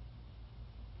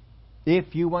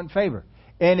 If you want favor.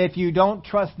 And if you don't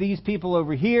trust these people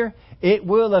over here, it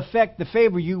will affect the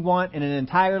favor you want in an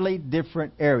entirely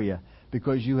different area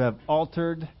because you have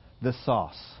altered the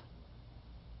sauce.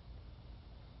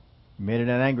 You made it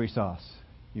an angry sauce.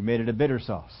 You made it a bitter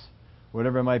sauce.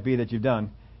 Whatever it might be that you've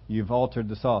done, you've altered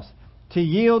the sauce. To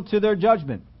yield to their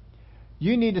judgment.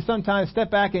 You need to sometimes step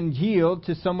back and yield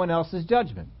to someone else's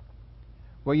judgment.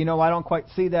 Well, I don't quite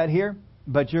see that here,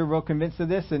 but you're real convinced of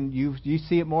this and you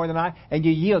see it more than I, and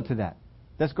you yield to that.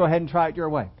 Let's go ahead and try it your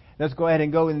way. Let's go ahead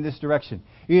and go in this direction.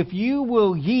 If you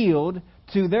will yield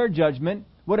to their judgment,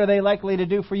 what are they likely to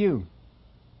do for you?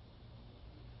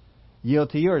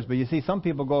 Yield to yours. But you see, some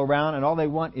people go around and all they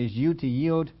want is you to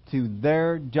yield to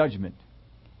their judgment.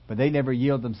 But they never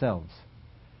yield themselves.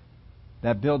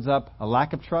 That builds up a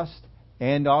lack of trust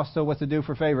and also what's to do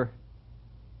for favor?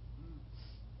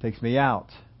 Takes me out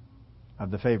of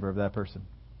the favor of that person.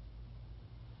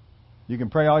 You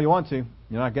can pray all you want to.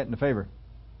 You're not getting the favor.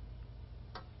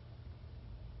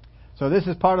 So this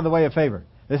is part of the way of favor.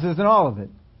 This isn't all of it,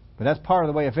 but that's part of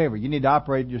the way of favor. You need to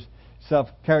operate yourself,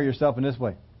 carry yourself in this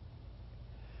way.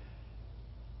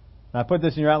 I put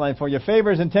this in your outline for you.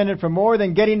 Favor is intended for more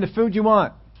than getting the food you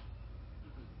want.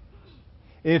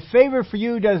 If favor for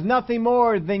you does nothing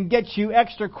more than get you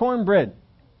extra cornbread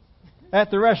at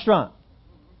the restaurant,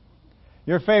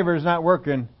 your favor is not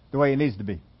working the way it needs to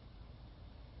be.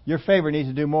 Your favor needs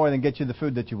to do more than get you the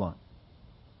food that you want,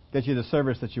 get you the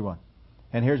service that you want.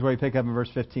 And here's where we pick up in verse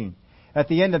 15. At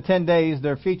the end of 10 days,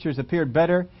 their features appeared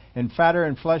better and fatter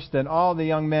in flesh than all the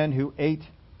young men who ate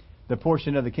the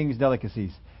portion of the king's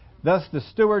delicacies. Thus the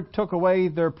steward took away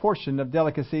their portion of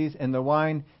delicacies and the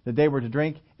wine that they were to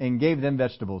drink and gave them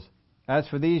vegetables. As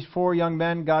for these 4 young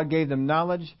men, God gave them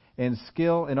knowledge and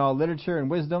skill in all literature and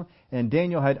wisdom, and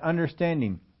Daniel had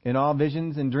understanding in all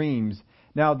visions and dreams.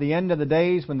 Now at the end of the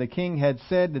days, when the king had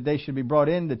said that they should be brought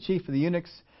in, the chief of the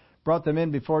eunuchs brought them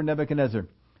in before Nebuchadnezzar.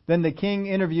 Then the king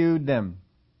interviewed them,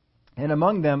 and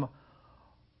among them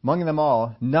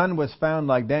all, none was found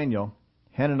like Daniel,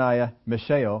 Hananiah,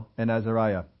 Mishael, and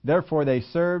Azariah. Therefore they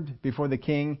served before the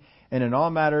king, and in all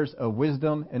matters of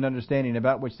wisdom and understanding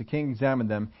about which the king examined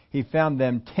them, he found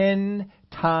them 10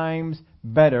 times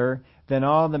better than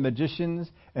all the magicians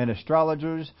and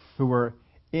astrologers who were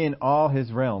in all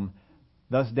his realm.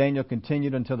 Thus Daniel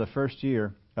continued until the first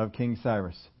year of King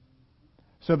Cyrus.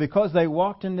 So because they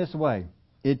walked in this way,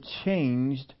 it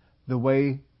changed the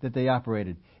way that they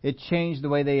operated. It changed the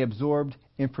way they absorbed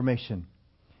information.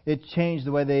 It changed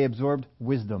the way they absorbed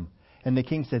wisdom. And the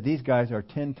king said, these guys are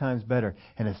 10 times better.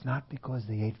 And it's not because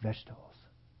they ate vegetables.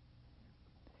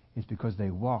 It's because they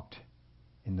walked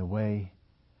in the way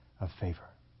of favor.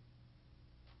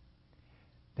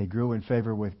 They grew in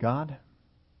favor with God,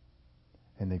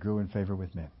 and they grew in favor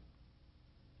with men.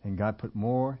 And God put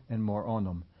more and more on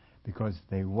them because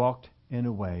they walked in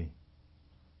a way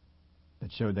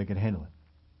that showed they could handle it.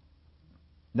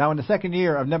 Now in the second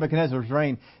year of Nebuchadnezzar's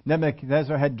reign,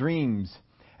 Nebuchadnezzar had dreams,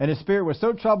 and his spirit was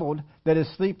so troubled that his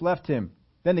sleep left him.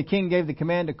 Then the king gave the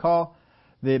command to call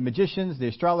the magicians, the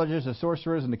astrologers, the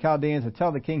sorcerers, and the Chaldeans to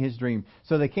tell the king his dream.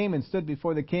 So they came and stood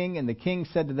before the king, and the king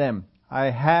said to them, I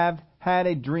have had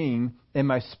a dream, and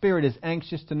my spirit is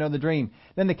anxious to know the dream.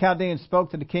 Then the Chaldeans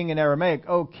spoke to the king in Aramaic,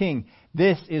 O king,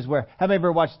 this is where... Have you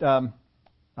ever watched Hunt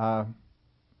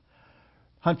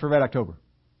for Red October?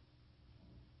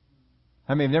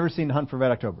 How many have never seen Hunt for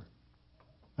Red October?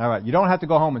 All right, you don't have to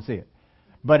go home and see it.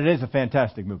 But it is a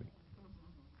fantastic movie.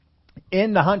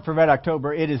 In the Hunt for Red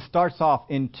October, starts off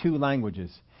in 2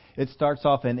 languages. It starts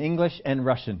off in English and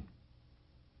Russian.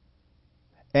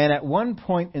 And at one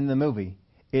point in the movie,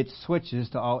 it switches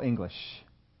to all English.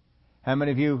 How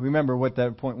many of you remember what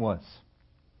that point was?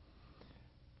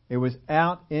 It was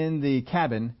out in the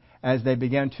cabin as they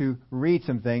began to read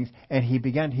some things, and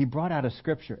he brought out a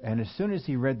scripture, and as soon as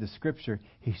he read the scripture,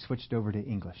 he switched over to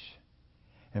English.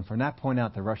 And from that point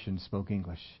out, the Russians spoke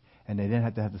English, and they didn't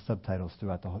have to have the subtitles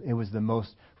throughout the whole. It was the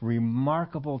most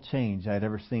remarkable change I had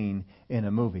ever seen in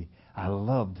a movie. I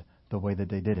loved the way that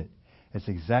they did it. It's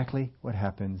exactly what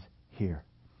happens here.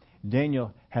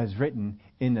 Daniel has written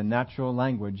in the natural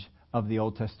language of the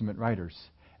Old Testament writers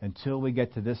until we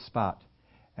get to this spot,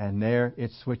 and there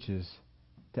it switches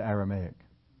to Aramaic.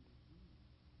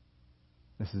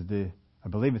 I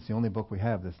believe it's the only book we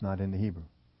have that's not in the Hebrew.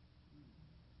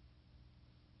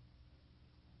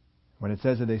 When it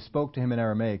says that they spoke to him in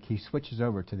Aramaic, he switches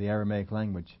over to the Aramaic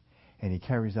language, and he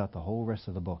carries out the whole rest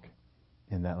of the book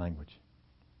in that language.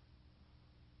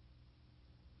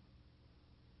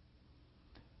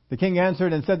 The king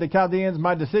answered and said to the Chaldeans,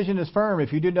 my decision is firm.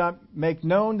 If you do not make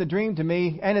known the dream to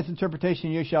me and its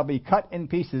interpretation, you shall be cut in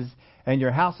pieces, and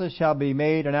your houses shall be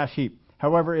made an ash heap.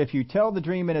 However, if you tell the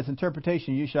dream and its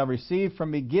interpretation, you shall receive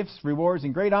from me gifts, rewards,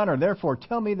 and great honor. Therefore,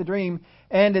 tell me the dream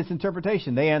and its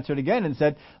interpretation. They answered again and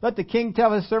said, let the king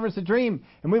tell his servants the dream,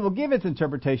 and we will give its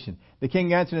interpretation. The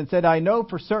king answered and said, I know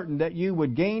for certain that you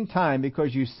would gain time,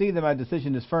 because you see that my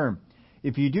decision is firm.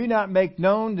 If you do not make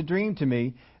known the dream to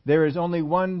me, there is only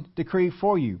one decree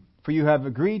for you. For you have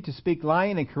agreed to speak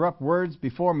lying and corrupt words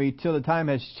before me till the time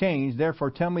has changed.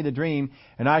 Therefore tell me the dream,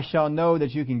 and I shall know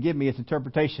that you can give me its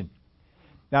interpretation.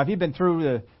 Now, if you've been through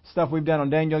the stuff we've done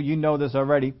on Daniel, you know this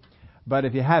already. But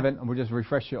if you haven't, we'll just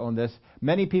refresh you on this.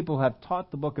 Many people have taught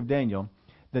the book of Daniel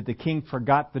that the king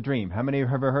forgot the dream. How many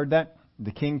have ever heard that?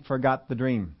 The king forgot the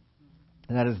dream.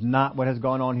 And that is not what has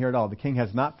gone on here at all. The king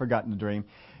has not forgotten the dream.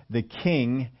 The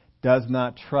king does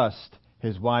not trust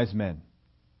his wise men,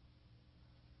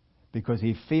 because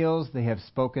he feels they have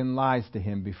spoken lies to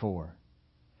him before.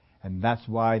 And that's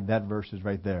why that verse is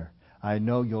right there. I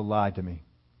know you'll lie to me.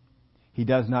 He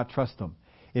does not trust them.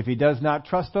 If he does not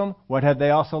trust them, what have they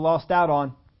also lost out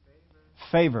on?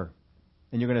 Favor.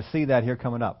 And you're going to see that here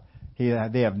coming up.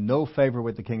 They have no favor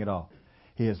with the king at all.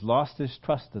 He has lost his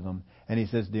trust to them. And he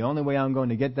says, the only way I'm going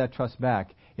to get that trust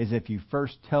back is if you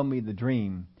first tell me the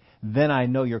dream. Then I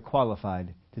know you're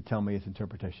qualified to tell me its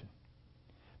interpretation.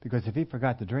 Because if he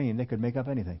forgot the dream, they could make up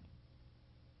anything.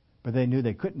 But they knew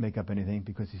they couldn't make up anything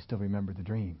because he still remembered the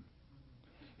dream.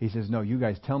 He says, no, you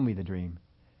guys tell me the dream,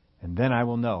 and then I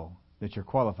will know that you're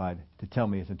qualified to tell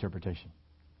me its interpretation.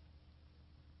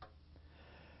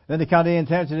 Then the Chaldeans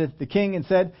answered the king and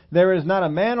said, there is not a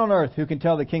man on earth who can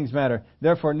tell the king's matter.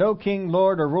 Therefore no king,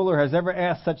 lord, or ruler has ever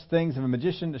asked such things of a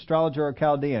magician, astrologer, or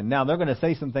Chaldean. Now they're going to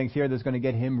say some things here that's going to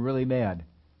get him really mad.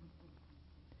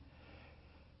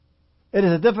 It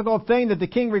is a difficult thing that the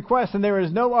king requests, and there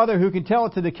is no other who can tell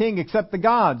it to the king except the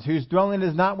gods, whose dwelling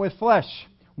is not with flesh.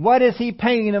 What is he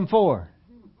paying them for?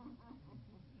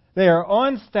 They are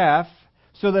on staff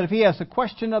so that if he has a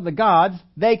question of the gods,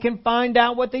 they can find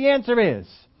out what the answer is.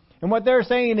 And what they're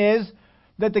saying is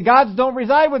that the gods don't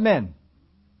reside with men.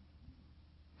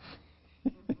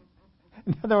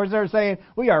 In other words, they're saying,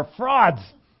 we are frauds.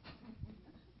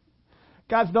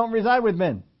 Gods don't reside with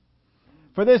men.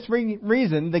 For this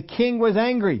reason, the king was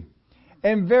angry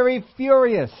and very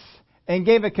furious and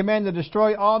gave a command to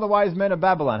destroy all the wise men of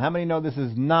Babylon. How many know this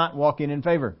is not walking in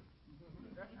favor?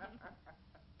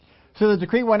 So the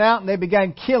decree went out and they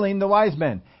began killing the wise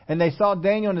men. And they saw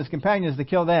Daniel and his companions to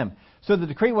kill them. So the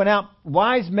decree went out.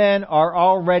 Wise men are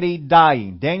already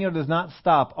dying. Daniel does not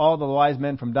stop all the wise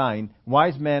men from dying.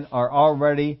 Wise men are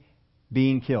already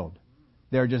being killed.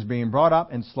 They're just being brought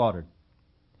up and slaughtered.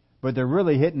 But they're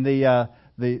really hitting the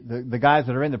guys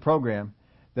that are in the program,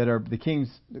 that are the king's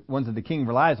ones that the king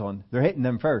relies on. They're hitting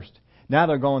them first. Now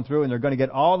they're going through and they're going to get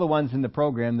all the ones in the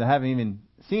program that haven't even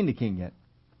seen the king yet.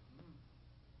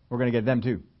 We're going to get them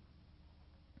too.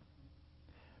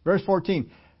 Verse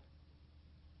 14.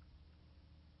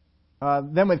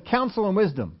 Then with counsel and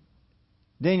wisdom,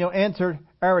 Daniel answered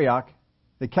Arioch,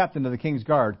 the captain of the king's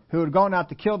guard, who had gone out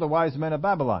to kill the wise men of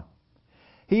Babylon.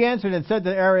 He answered and said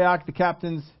to Arioch,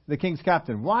 the king's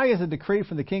captain, why is a decree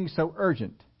from the king so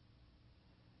urgent?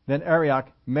 Then Arioch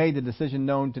made the decision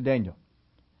known to Daniel.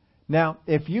 Now,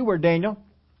 if you were Daniel,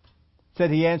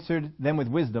 said he answered them with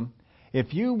wisdom,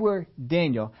 if you were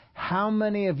Daniel, how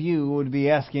many of you would be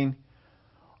asking,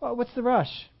 oh, what's the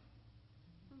rush?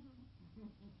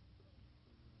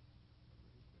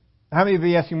 How many of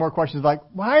you asking more questions like,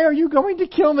 why are you going to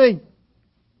kill me?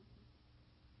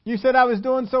 You said I was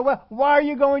doing so well. Why are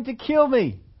you going to kill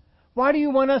me? Why do you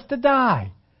want us to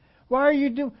die? Why are you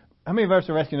doing... How many of us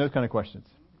are asking those kind of questions?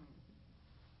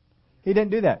 He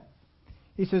didn't do that.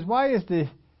 He says, why is the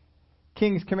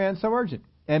king's command so urgent?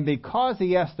 And because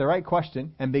he asked the right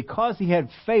question, and because he had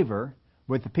favor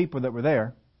with the people that were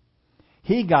there,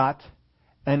 he got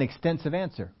an extensive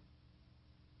answer.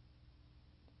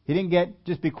 He didn't get,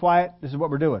 just be quiet, this is what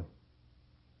we're doing.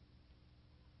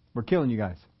 We're killing you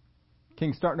guys.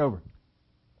 King's starting over.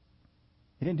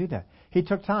 He didn't do that. He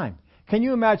took time. Can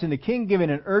you imagine the king giving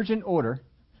an urgent order,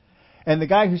 and the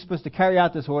guy who's supposed to carry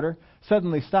out this order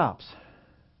suddenly stops?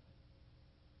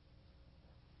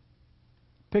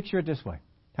 Picture it this way.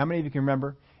 How many of you can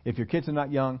remember, if your kids are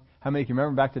not young, how many can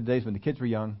remember back to the days when the kids were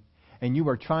young, and you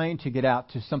were trying to get out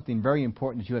to something very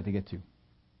important that you have to get to?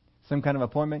 Some kind of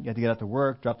appointment, you have to get out to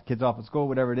work, drop the kids off at school,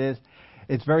 whatever it is.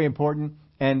 It's very important.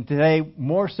 And today,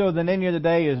 more so than any other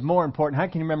day, is more important. How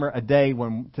can you remember a day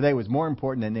when today was more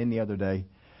important than any other day,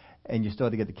 and you still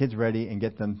had to get the kids ready and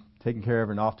get them taken care of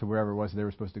and off to wherever it was they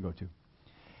were supposed to go to?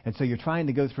 And so you're trying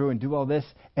to go through and do all this,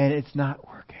 and it's not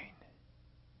working.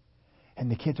 And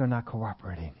the kids are not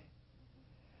cooperating.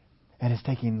 And it's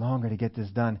taking longer to get this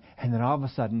done. And then all of a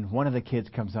sudden, one of the kids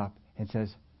comes up and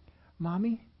says,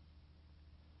 Mommy,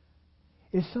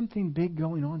 is something big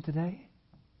going on today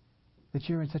that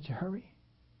you're in such a hurry?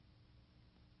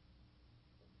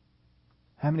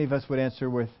 How many of us would answer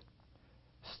with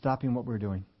stopping what we're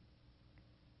doing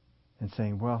and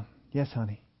saying, well, yes,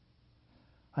 honey,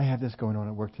 I have this going on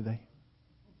at work today.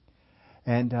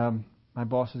 And my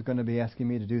boss is going to be asking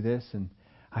me to do this, and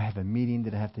I have a meeting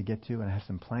that I have to get to, and I have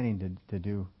some planning to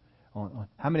do.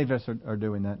 How many of us are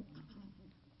doing that?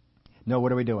 No,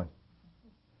 what are we doing?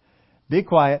 Be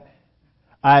quiet.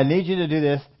 I need you to do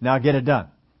this. Now get it done.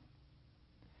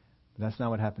 But that's not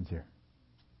what happens here.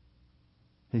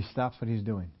 He stops what he's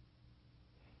doing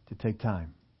to take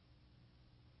time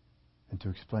and to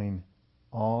explain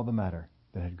all the matter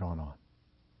that had gone on.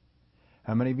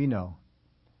 How many of you know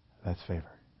that's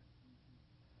favor?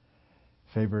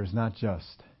 Favor is not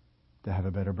just to have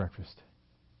a better breakfast.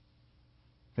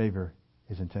 Favor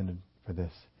is intended for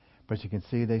this. But you can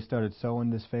see they started sowing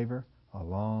this favor a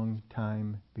long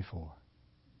time before.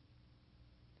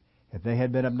 If they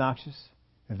had been obnoxious,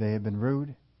 if they had been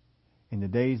rude, in the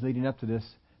days leading up to this,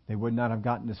 they would not have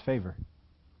gotten this favor.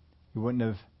 He wouldn't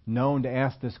have known to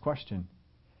ask this question.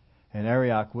 And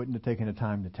Arioch wouldn't have taken the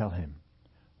time to tell him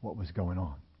what was going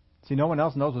on. See, no one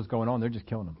else knows what's going on. They're just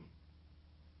killing him.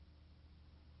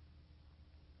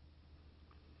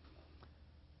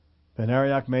 Then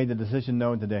Arioch made the decision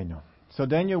known to Daniel. So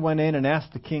Daniel went in and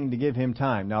asked the king to give him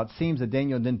time. Now, it seems that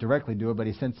Daniel didn't directly do it, but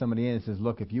he sent somebody in and says,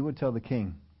 look, if you would tell the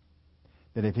king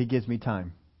that if he gives me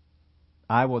time,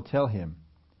 I will tell him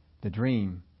the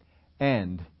dream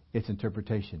and its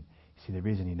interpretation. See, the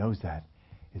reason he knows that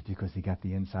is because he got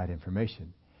the inside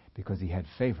information, because he had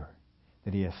favor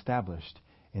that he established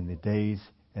in the days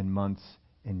and months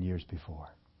and years before.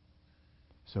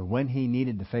 So when he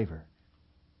needed the favor,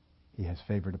 he has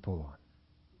favor to pull on.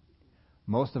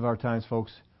 Most of our times,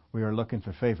 folks, we are looking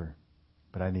for favor,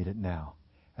 but I need it now.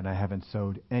 And I haven't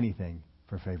sowed anything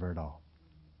for favor at all.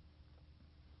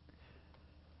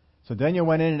 So Daniel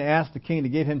went in and asked the king to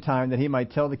give him time that he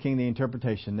might tell the king the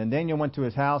interpretation. Then Daniel went to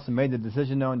his house and made the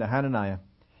decision known to Hananiah,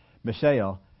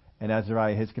 Mishael, and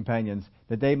Azariah, his companions,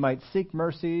 that they might seek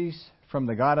mercies from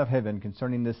the God of heaven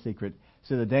concerning this secret,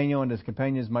 so that Daniel and his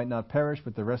companions might not perish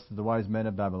with the rest of the wise men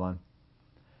of Babylon.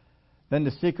 Then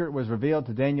the secret was revealed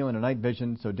to Daniel in a night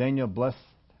vision, so Daniel blessed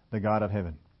the God of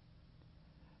heaven.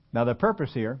 Now the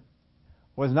purpose here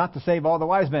was not to save all the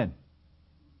wise men.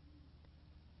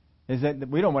 Is that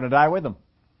we don't want to die with them.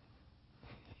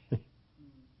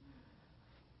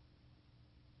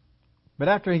 But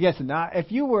after he gets it, now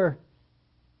if you were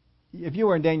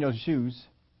in Daniel's shoes,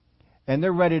 and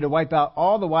they're ready to wipe out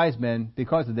all the wise men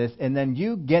because of this, and then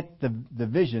you get the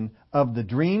vision of the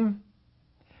dream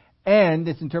and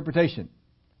its interpretation.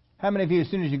 How many of you, as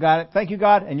soon as you got it, thank you,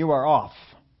 God, and you are off?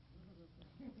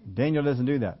 Daniel doesn't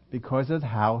do that because of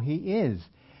how he is.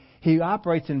 He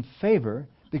operates in favor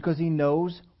because he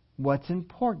knows what's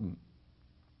important.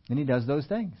 And he does those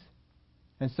things.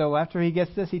 And so after he gets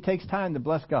this, he takes time to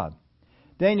bless God.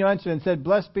 Daniel answered and said,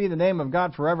 blessed be the name of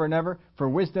God forever and ever, for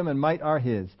wisdom and might are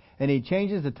his. And he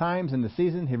changes the times and the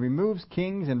season. He removes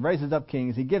kings and raises up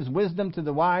kings. He gives wisdom to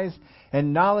the wise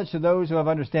and knowledge to those who have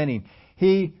understanding.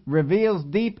 He reveals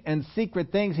deep and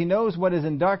secret things. He knows what is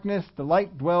in darkness. The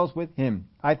light dwells with him.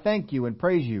 I thank you and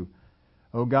praise you,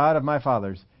 O God of my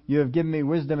fathers. You have given me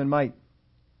wisdom and might,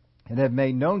 and have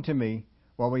made known to me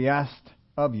what we asked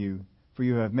of you, for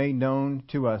you have made known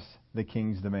to us the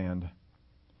king's demand.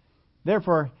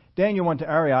 Therefore Daniel went to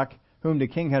Arioch, whom the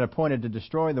king had appointed to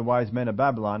destroy the wise men of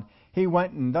Babylon. He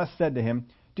went and thus said to him,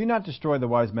 do not destroy the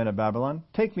wise men of Babylon.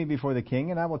 Take me before the king,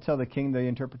 and I will tell the king the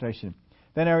interpretation.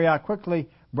 Then Arioch quickly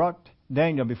brought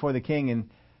Daniel before the king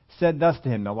and said thus to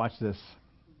him. Now watch this.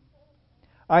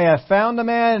 I have found a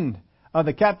man of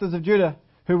the captives of Judah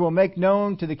who will make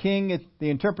known to the king the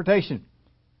interpretation.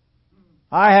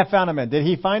 I have found a man. Did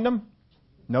he find him?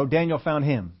 No, Daniel found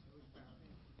him.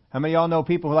 How many of y'all know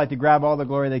people who like to grab all the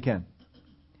glory they can?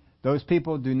 Those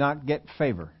people do not get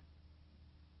favor.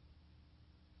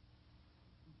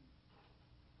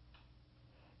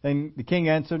 Then the king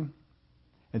answered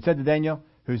and said to Daniel,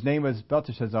 whose name was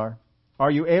Belteshazzar,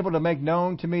 are you able to make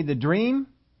known to me the dream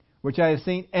which I have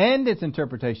seen and its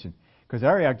interpretation? Because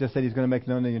Arioch just said he's going to make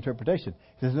known the interpretation.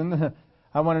 He says,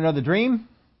 I want to know the dream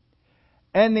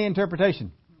and the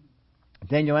interpretation.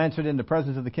 Daniel answered in the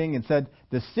presence of the king and said,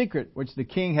 the secret which the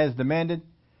king has demanded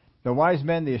The wise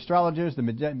men, the astrologers, the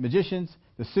magicians,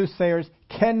 the soothsayers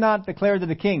cannot declare to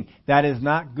the king. That is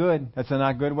not good. That's a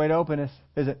not good way to open this,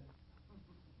 is it?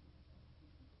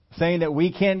 Saying that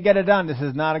we can't get it done. This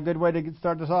is not a good way to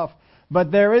start this off.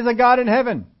 But there is a God in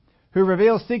heaven who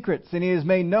reveals secrets, and He has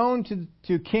made known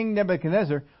to King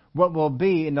Nebuchadnezzar what will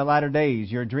be in the latter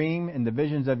days. Your dream and the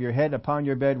visions of your head upon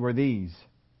your bed were these.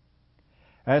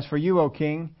 As for you, O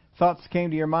king, thoughts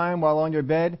came to your mind while on your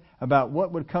bed about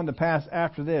what would come to pass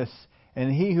after this,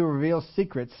 and He who reveals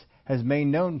secrets has made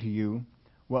known to you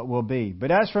what will be.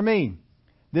 But as for me,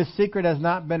 this secret has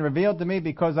not been revealed to me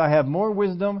because I have more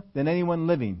wisdom than anyone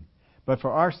living, but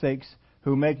for our sakes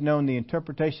who make known the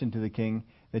interpretation to the king,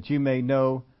 that you may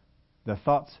know the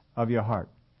thoughts of your heart.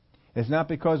 It's not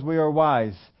because we are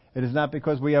wise. It is not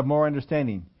because we have more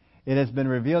understanding. It has been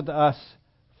revealed to us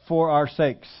for our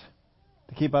sakes,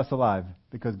 to keep us alive,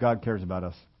 because God cares about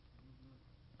us.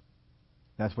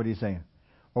 That's what he's saying.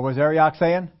 What was Arioch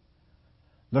saying?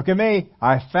 Look at me.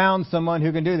 I found someone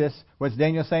who can do this. What's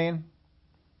Daniel saying?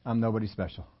 I'm nobody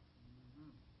special.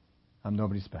 I'm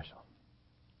nobody special.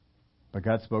 But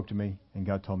God spoke to me, and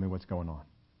God told me what's going on.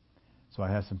 So I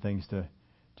have some things to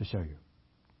show you.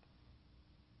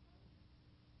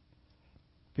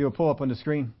 If you will pull up on the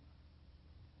screen,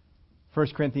 1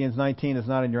 Corinthians 19 is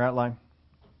not in your outline.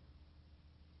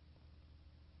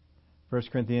 1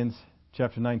 Corinthians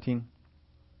chapter 19.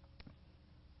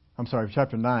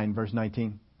 Chapter 9, verse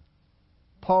 19.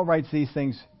 Paul writes these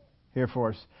things here for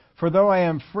us. For though I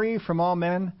am free from all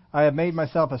men, I have made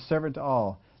myself a servant to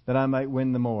all, that I might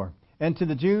win the more. And to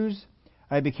the Jews,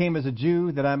 I became as a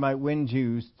Jew, that I might win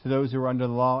Jews. To those who are under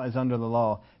the law, as under the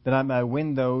law, that I might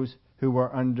win those who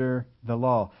were under the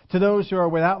law. To those who are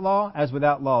without law, as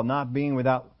without law, not being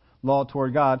without law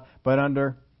toward God, but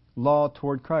under law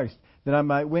toward Christ, that I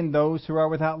might win those who are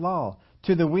without law.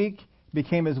 To the weak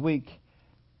became as weak,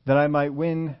 that I might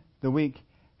win the weak,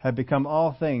 have become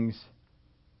all things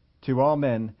to all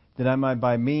men, that I might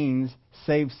by means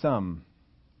save some.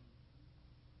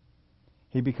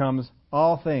 He becomes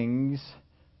all things.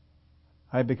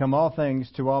 I have become all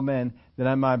things to all men, that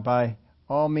I might by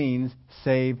all means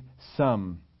save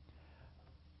some.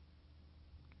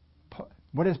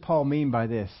 What does Paul mean by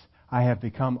this? I have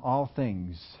become all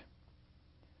things.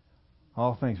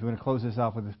 All things. We're going to close this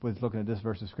off with looking at this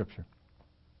verse of Scripture.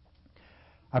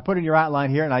 I put in your outline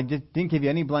here, and I didn't give you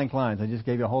any blank lines. I just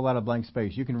gave you a whole lot of blank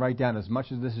space. You can write down as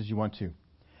much of this as you want to.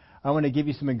 I want to give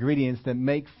you some ingredients that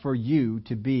make for you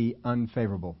to be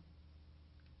unfavorable.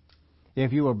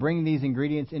 If you will bring these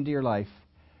ingredients into your life,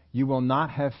 you will not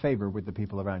have favor with the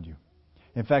people around you.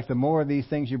 In fact, the more of these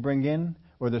things you bring in,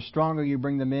 or the stronger you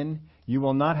bring them in, you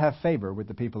will not have favor with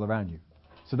the people around you.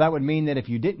 So that would mean that if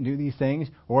you didn't do these things,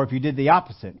 or if you did the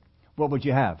opposite, what would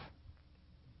you have?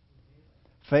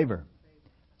 Favor.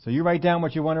 So you write down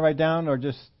what you want to write down, or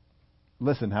just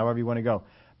listen, however you want to go.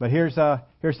 But here's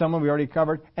someone we already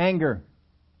covered. Anger.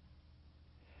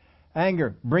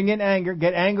 Anger. Bring in anger.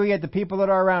 Get angry at the people that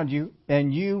are around you,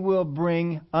 and you will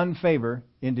bring unfavor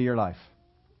into your life.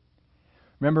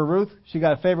 Remember Ruth? She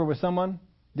got favor with someone,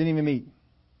 didn't even meet.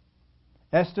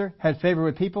 Esther had favor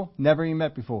with people, never even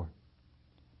met before.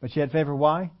 But she had favor.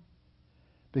 Why?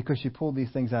 Because she pulled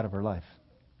these things out of her life.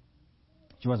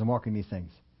 She wasn't walking these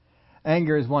things.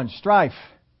 Anger is one. Strife.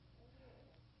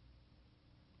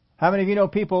 How many of you know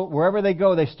people, wherever they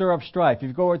go, they stir up strife? If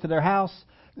you go over to their house,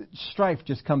 strife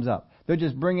just comes up. They're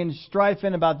just bringing strife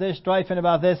in about this, strife in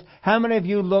about this. How many of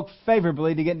you look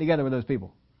favorably to getting together with those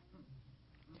people?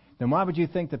 Then why would you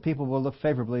think that people will look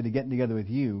favorably to getting together with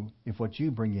you if what you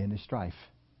bring in is strife?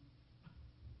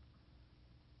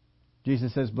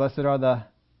 Jesus says, blessed are the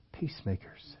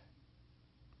peacemakers.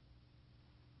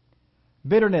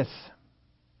 Bitterness.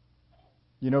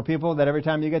 You know people that every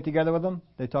time you get together with them,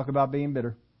 they talk about being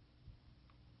bitter.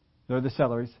 They're the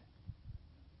celeries.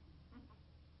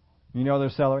 You know they're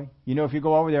celery. You know if you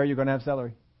go over there, you're going to have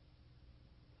celery.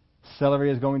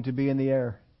 Celery is going to be in the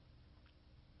air.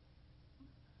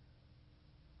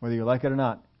 Whether you like it or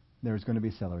not, there's going to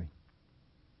be celery.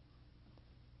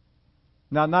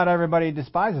 Now, not everybody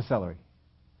despises celery.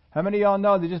 How many of y'all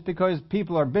know that just because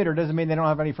people are bitter doesn't mean they don't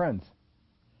have any friends?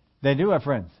 They do have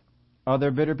friends.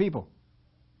 Other bitter people.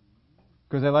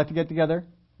 Because they like to get together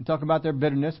and talk about their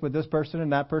bitterness with this person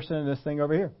and that person and this thing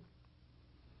over here.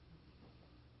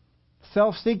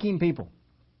 Self-seeking people.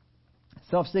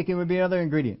 Self-seeking would be another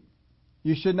ingredient.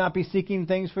 You should not be seeking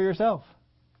things for yourself.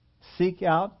 Seek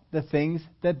out the things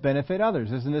that benefit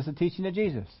others. Isn't this a teaching of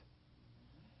Jesus?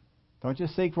 Don't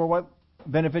just seek for what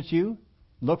benefits you.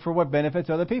 Look for what benefits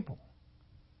other people.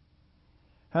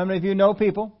 How many of you know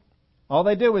people? All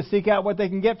they do is seek out what they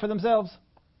can get for themselves.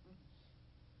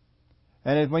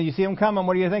 And when you see them coming,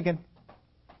 what are you thinking?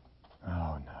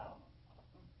 Oh, no.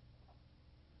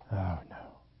 Oh, no.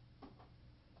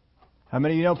 How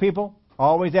many of you know people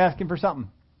always asking for something?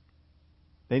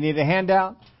 They need a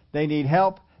handout. They need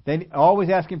help. They're always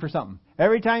asking for something.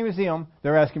 Every time you see them,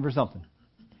 they're asking for something.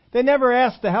 They never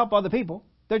ask to help other people.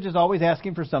 They're just always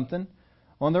asking for something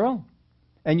on their own.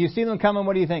 And you see them coming,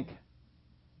 what do you think?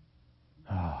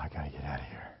 Oh, I got to get out of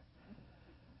here.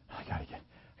 I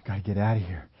got to get out of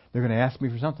here. They're going to ask me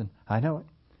for something. I know it.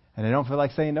 And I don't feel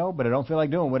like saying no, but I don't feel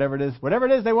like doing whatever it is. Whatever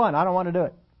it is they want, I don't want to do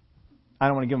it. I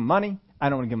don't want to give them money. I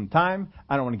don't want to give them time.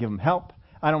 I don't want to give them help.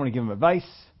 I don't want to give them advice.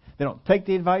 They don't take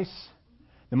the advice.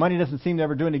 The money doesn't seem to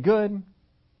ever do any good.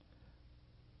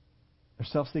 They're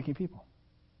self-seeking people.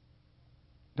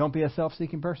 Don't be a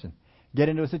self-seeking person. Get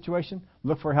into a situation.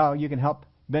 Look for how you can help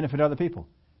benefit other people.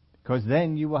 Because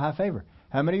then you will have favor.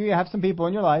 How many of you have some people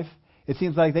in your life, it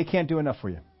seems like they can't do enough for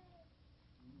you?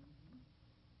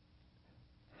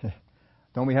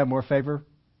 Don't we have more favor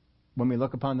when we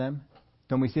look upon them?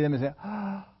 Don't we see them and say,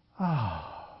 oh,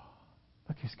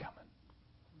 look who's coming.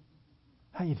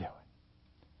 How you doing?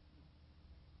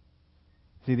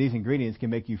 See, these ingredients can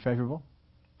make you favorable,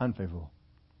 unfavorable.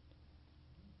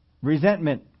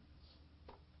 Resentment.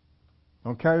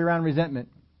 Don't carry around resentment.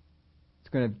 It's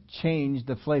going to change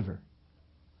the flavor.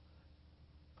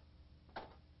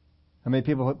 How many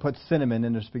people put cinnamon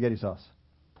in their spaghetti sauce?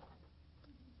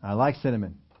 I like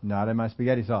cinnamon, not in my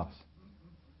spaghetti sauce.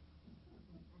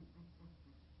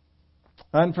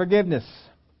 Unforgiveness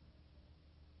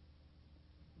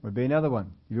would be another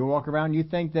one. If you walk around, you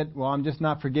think that, well, I'm just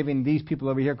not forgiving these people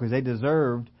over here because they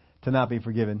deserved to not be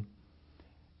forgiven.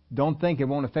 Don't think it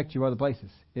won't affect you other places.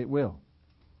 It will.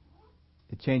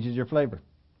 It changes your flavor.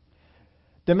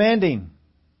 Demanding.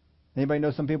 Anybody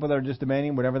know some people that are just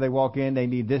demanding? Whatever they walk in, they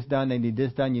need this done, they need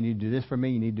this done, you need to do this for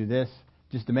me, you need to do this.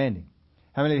 Just demanding.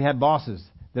 How many of you have bosses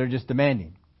that are just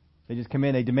demanding? They just come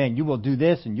in, they demand, you will do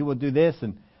this and you will do this,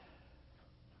 and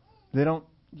they don't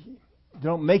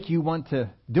make you want to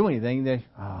do anything.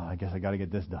 I guess I got to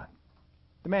get this done.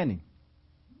 Demanding.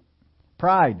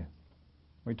 Pride.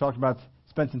 We talked about,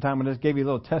 spent some time on this, gave you a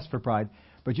little test for pride.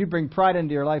 But you bring pride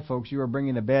into your life, folks, you are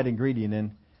bringing a bad ingredient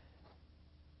in.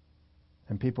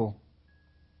 And people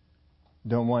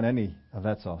don't want any of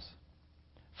that sauce.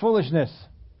 Foolishness.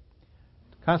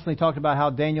 Constantly talked about how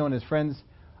Daniel and his friends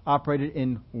operated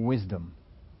in wisdom.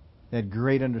 They had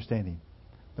great understanding.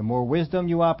 The more wisdom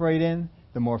you operate in,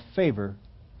 the more favor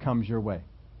comes your way.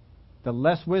 The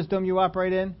less wisdom you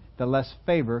operate in, the less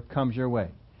favor comes your way.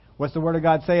 What's the Word of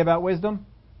God say about wisdom?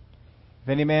 If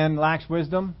any man lacks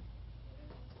wisdom,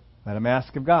 let him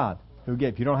ask of God.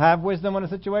 If you don't have wisdom on a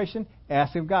situation,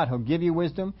 ask of God. He'll give you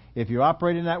wisdom. If you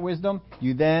operate in that wisdom,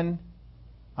 you then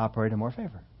operate in more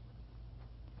favor.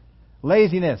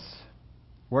 Laziness.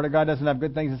 Word of God doesn't have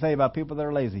good things to say about people that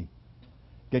are lazy.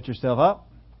 Get yourself up.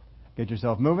 Get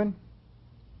yourself moving.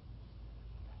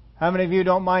 How many of you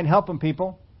don't mind helping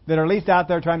people that are at least out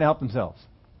there trying to help themselves?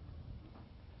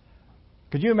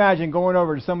 Could you imagine going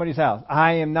over to somebody's house?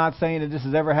 I am not saying that this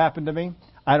has ever happened to me.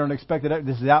 I don't expect it.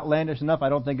 This is outlandish enough. I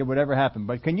don't think it would ever happen.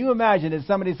 But can you imagine if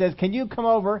somebody says, can you come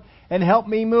over and help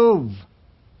me move?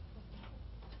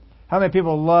 How many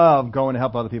people love going to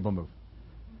help other people move?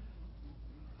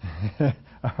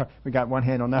 We got one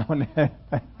hand on that one.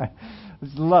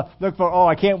 Look for,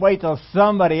 I can't wait till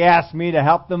somebody asks me to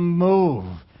help them move.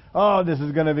 Oh, this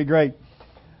is going to be great.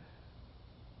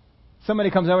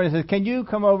 Somebody comes over and says, can you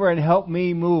come over and help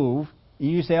me move? And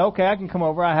you say, okay, I can come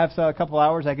over. I have a couple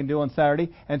hours I can do on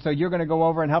Saturday. And so you're going to go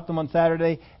over and help them on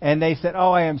Saturday. And they said,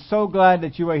 I am so glad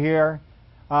that you are here.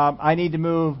 I need to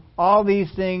move all these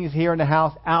things here in the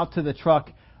house out to the truck.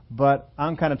 But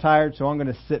I'm kind of tired, so I'm going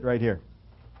to sit right here.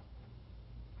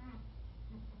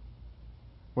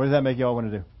 What does that make you all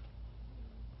want to do?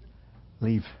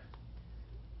 Leave.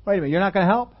 Wait a minute, you're not going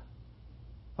to help?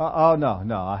 No.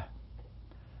 I'm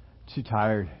too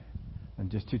tired. I'm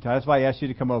just too tired. That's why I asked you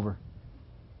to come over.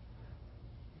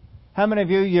 How many of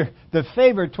you, the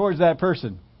favor towards that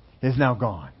person is now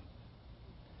gone?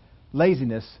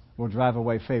 Laziness will drive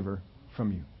away favor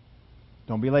from you.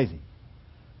 Don't be lazy.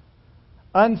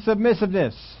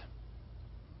 Unsubmissiveness.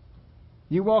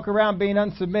 You walk around being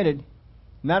unsubmitted,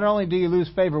 not only do you lose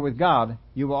favor with God,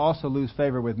 you will also lose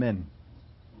favor with men.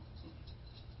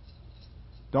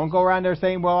 Don't go around there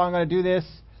saying, well, I'm going to do this,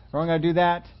 or I'm going to do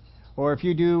that. Or if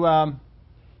you do,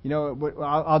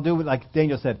 I'll do like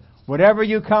Daniel said. Whatever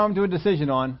you come to a decision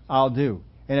on, I'll do.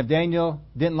 And if Daniel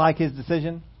didn't like his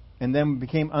decision and then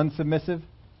became unsubmissive,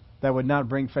 that would not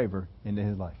bring favor into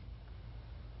his life.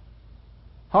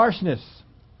 Harshness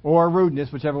or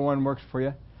rudeness, whichever one works for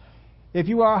you. If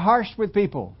you are harsh with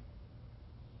people,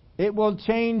 it will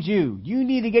change you. You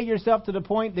need to get yourself to the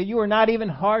point that you are not even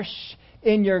harsh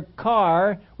in your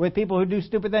car with people who do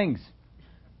stupid things.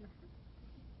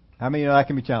 How many that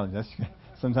can be challenging? That's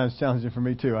sometimes challenging for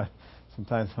me too. See,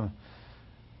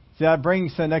 that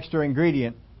brings an extra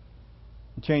ingredient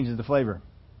and changes the flavor.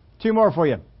 2 more for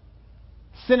you.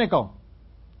 Cynical.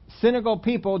 Cynical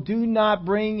people do not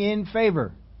bring in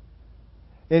favor.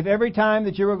 If every time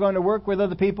that you are going to work with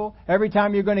other people, every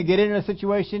time you're going to get into a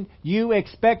situation, you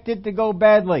expect it to go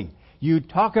badly. You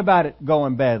talk about it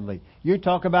going badly. You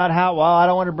talk about how, well, I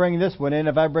don't want to bring this one in.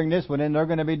 If I bring this one in, they're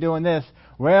going to be doing this.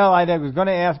 Well, I was going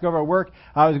to ask over at work.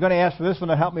 I was going to ask for this one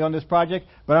to help me on this project,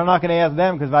 but I'm not going to ask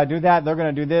them because if I do that, they're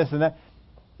going to do this and that.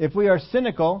 If we are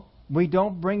cynical, we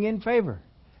don't bring in favor.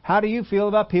 How do you feel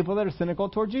about people that are cynical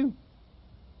towards you?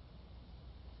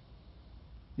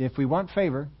 If we want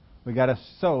favor, we got to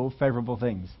sow favorable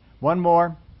things. 1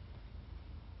 more.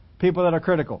 People that are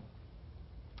critical.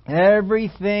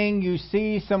 Everything you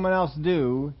see someone else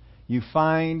do, you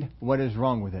find what is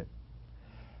wrong with it.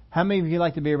 How many of you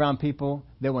like to be around people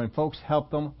that when folks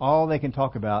help them, all they can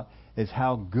talk about is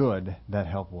how good that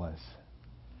help was?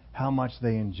 How much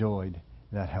they enjoyed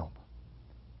that help.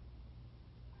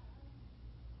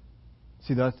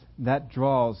 See, that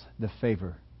draws the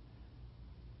favor.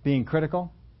 Being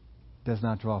critical does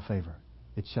not draw favor.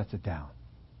 It shuts it down.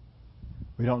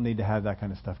 We don't need to have that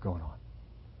kind of stuff going on.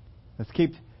 Let's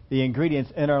keep the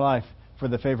ingredients in our life for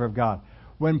the favor of God.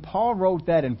 When Paul wrote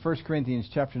that in 1 Corinthians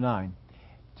chapter 9,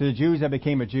 to the Jews I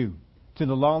became a Jew, to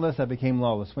the lawless I became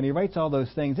lawless. When he writes all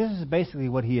those things, this is basically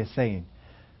what he is saying.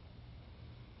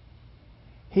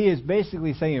 He is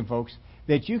basically saying, folks,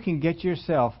 that you can get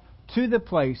yourself to the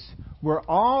place where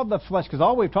all the flesh, because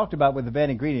all we've talked about with the bad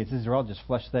ingredients, these are all just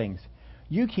flesh things.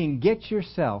 You can get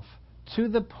yourself to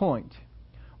the point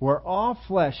where all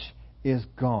flesh is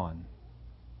gone.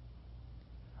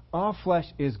 All flesh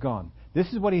is gone. This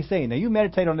is what he's saying. Now you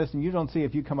meditate on this and you don't see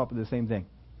if you come up with the same thing.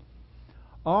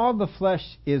 All the flesh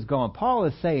is gone. Paul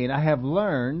is saying, I have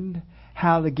learned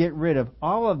how to get rid of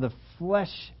all of the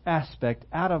flesh aspect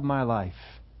out of my life.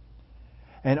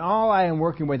 And all I am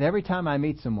working with every time I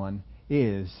meet someone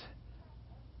is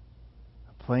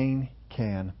a plain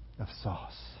can of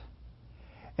sauce.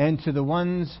 And to the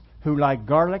ones who like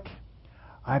garlic,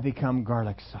 I become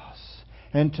garlic sauce.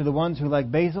 And to the ones who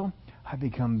like basil, I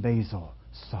become basil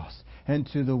sauce. And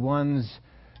to the ones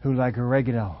who like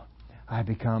oregano, I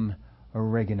become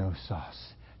oregano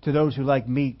sauce. To those who like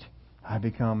meat, I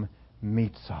become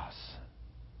meat sauce.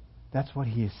 That's what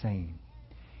he is saying.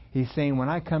 He's saying when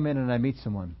I come in and I meet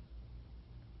someone,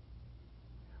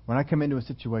 when I come into a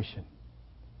situation,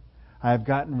 I have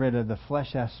gotten rid of the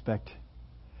flesh aspect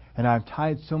and I've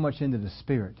tied so much into the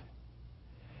Spirit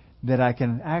that I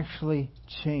can actually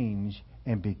change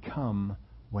and become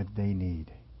what they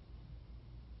need.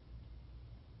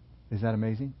 Is that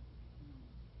amazing?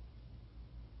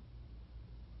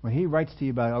 When he writes to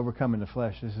you about overcoming the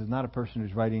flesh, this is not a person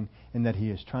who's writing in that he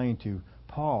is trying to.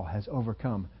 Paul has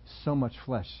overcome so much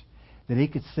flesh that he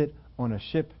could sit on a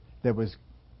ship that was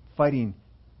fighting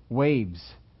waves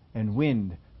and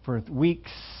wind for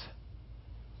weeks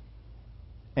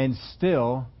and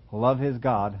still love his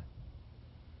God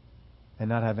and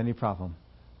not have any problem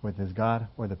with his God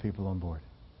or the people on board.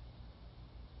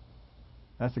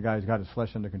 That's the guy who's got his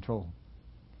flesh under control.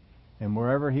 And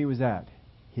wherever he was at,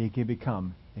 he could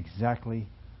become exactly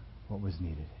what was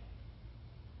needed.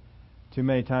 Too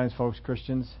many times, folks,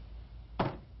 Christians,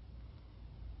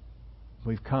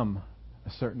 we've come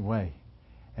a certain way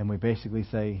and we basically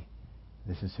say,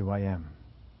 this is who I am.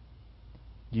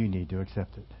 You need to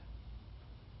accept it.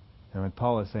 And what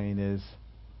Paul is saying is,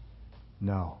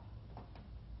 no.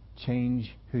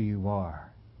 Change who you are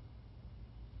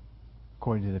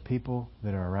according to the people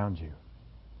that are around you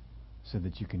so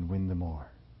that you can win them more.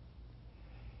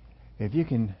 If you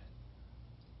can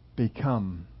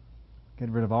get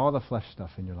rid of all the flesh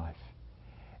stuff in your life,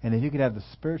 and if you could have the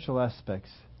spiritual aspects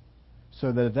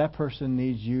so that if that person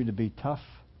needs you to be tough,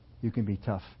 you can be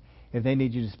tough. If they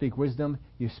need you to speak wisdom,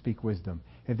 you speak wisdom.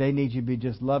 If they need you to be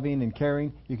just loving and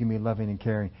caring, you can be loving and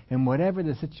caring. And whatever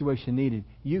the situation needed,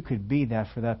 you could be that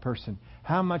for that person.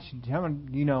 How much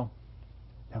you know,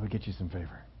 that would get you some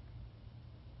favor.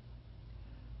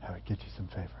 That would get you some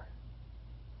favor.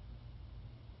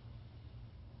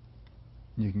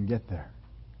 You can get there.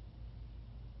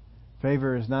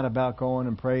 Favor is not about going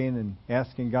and praying and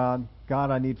asking God,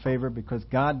 I need favor, because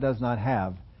God does not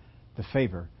have the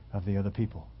favor of the other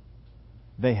people.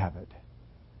 They have it.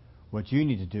 What you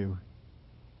need to do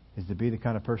is to be the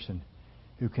kind of person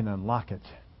who can unlock it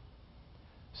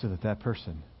so that that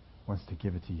person wants to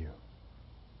give it to you.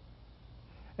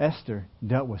 Esther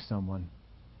dealt with someone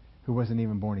who wasn't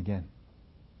even born again.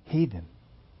 Heathen.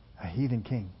 A heathen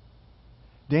king.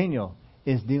 Daniel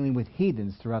is dealing with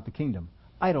heathens throughout the kingdom.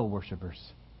 Idol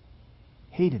worshippers.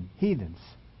 Heathens.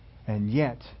 And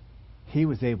yet, he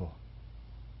was able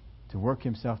to work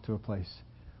himself to a place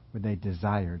where they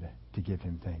desired to give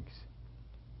him things.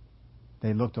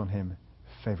 They looked on him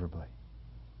favorably.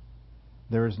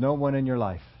 There is no one in your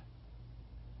life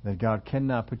that God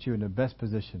cannot put you in the best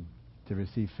position to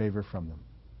receive favor from them,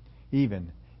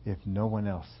 even if no one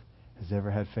else has ever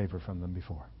had favor from them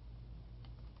before.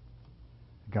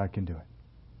 God can do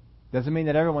it. Doesn't mean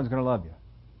that everyone's going to love you.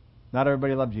 Not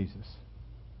everybody loves Jesus.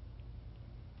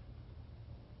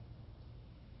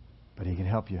 But He can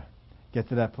help you get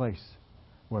to that place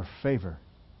where favor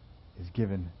is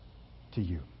given to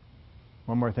you.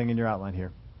 One more thing in your outline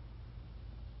here.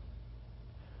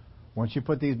 Once you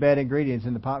put these bad ingredients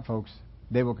in the pot, folks,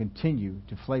 they will continue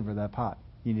to flavor that pot.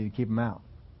 You need to keep them out.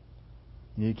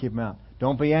 You need to keep them out.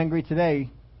 Don't be angry today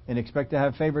and expect to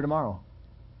have favor tomorrow.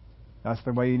 That's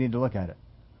the way you need to look at it.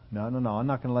 No. I'm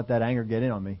not going to let that anger get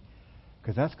in on me,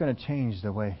 because that's going to change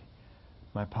the way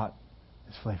my pot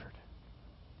is flavored.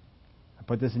 I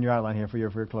put this in your outline here for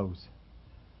your close.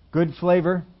 Good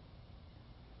flavor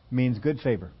means good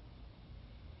favor.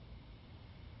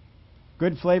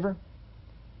 Good flavor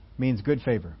means good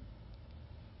favor.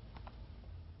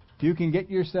 If you can get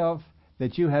yourself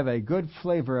that you have a good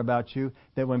flavor about you,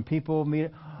 that when people meet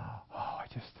it,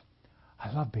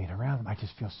 I love being around them. I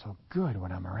just feel so good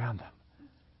when I'm around them.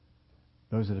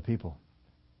 Those are the people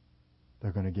that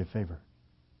are going to give favor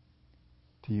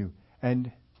to you.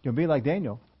 And you'll be like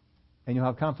Daniel, and you'll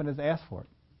have confidence to ask for it.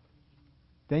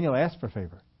 Daniel asked for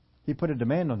favor. He put a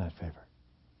demand on that favor.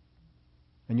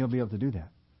 And you'll be able to do that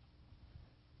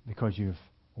because you've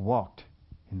walked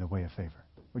in the way of favor.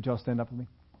 Would you all stand up with me?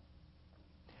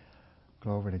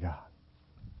 Glory to God.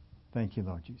 Thank you,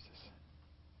 Lord Jesus.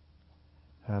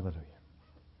 Hallelujah.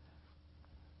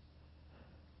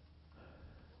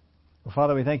 Well,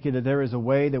 Father, we thank you that there is a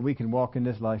way that we can walk in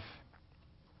this life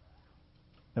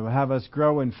that will have us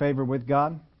grow in favor with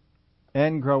God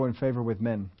and grow in favor with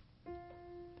men.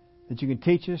 That you can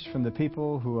teach us from the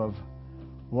people who have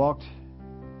walked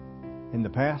in the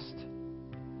past,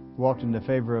 walked in the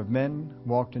favor of men,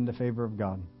 walked in the favor of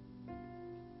God.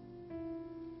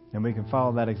 And we can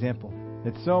follow that example.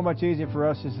 It's so much easier for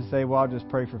us just to say, well, I'll just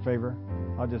pray for favor.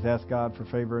 I'll just ask God for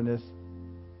favor in this.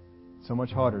 It's so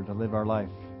much harder to live our life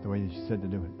the way you said to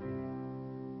do it.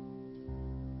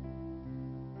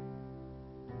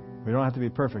 We don't have to be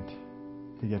perfect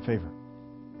to get favor.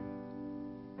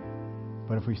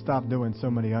 But if we stop doing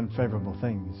so many unfavorable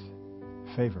things,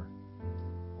 favor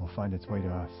will find its way to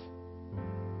us.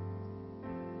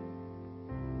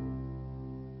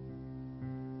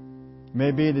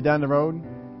 Maybe that down the road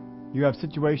you have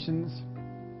situations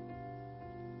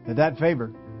that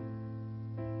favor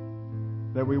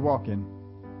that we walk in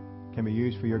can be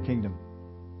used for your kingdom.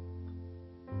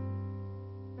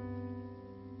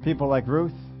 People like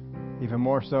Ruth, even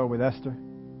more so with Esther,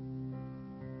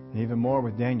 and even more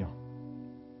with Daniel.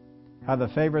 How the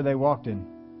favor they walked in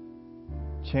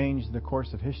changed the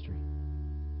course of history.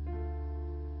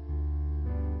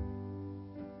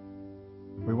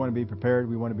 We want to be prepared.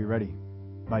 We want to be ready.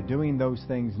 By doing those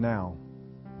things now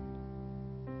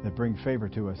that bring favor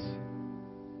to us.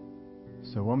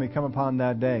 So when we come upon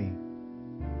that day,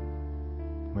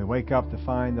 we wake up to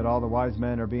find that all the wise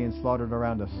men are being slaughtered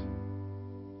around us,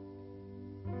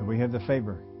 that we have the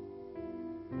favor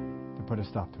to put a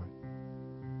stop to it.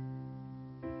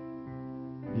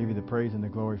 Give you the praise and the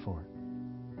glory for it.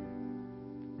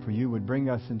 For you would bring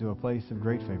us into a place of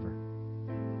great favor,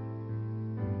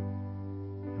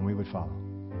 and we would follow.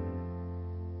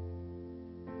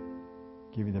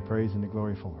 Give you the praise and the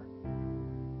glory for it.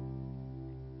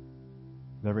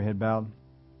 With every head bowed.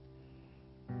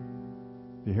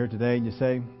 If you're here today and you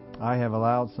say, I have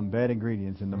allowed some bad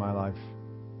ingredients into my life.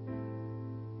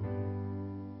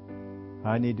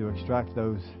 I need to extract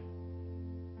those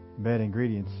bad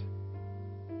ingredients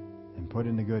and put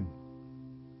in the good.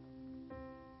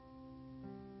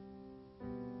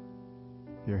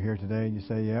 If you're here today and you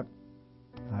say, yep,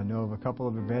 I know of a couple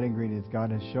of the bad ingredients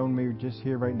God has shown me just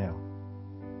here right now.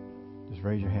 Just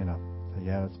raise your hand up. Say,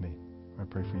 yeah, that's me. I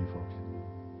pray for you folks.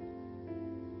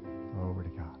 Glory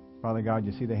to God. Father God,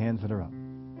 you see the hands that are up.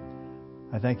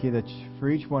 I thank you that for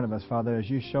each one of us, Father, as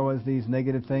you show us these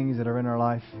negative things that are in our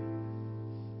life,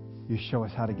 you show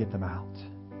us how to get them out.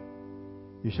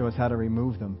 You show us how to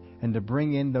remove them and to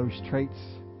bring in those traits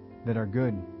that are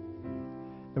good.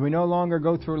 That we no longer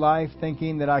go through life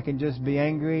thinking that I can just be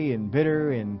angry and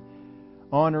bitter and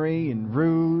ornery and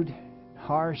rude,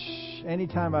 harsh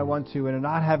anytime I want to and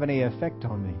not have any effect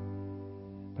on me.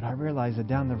 But I realize that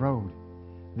down the road,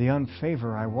 the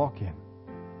unfavor I walk in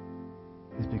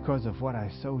is because of what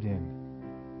I sowed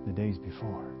in the days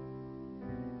before.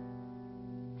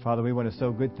 Father, we want to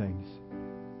sow good things,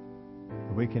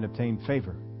 that we can obtain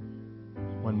favor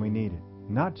when we need it.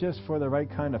 Not just for the right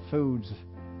kind of foods,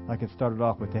 like it started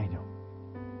off with Daniel,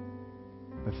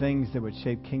 but things that would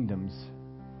shape kingdoms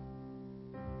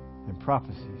and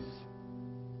prophecies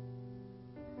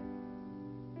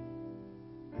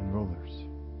and rulers.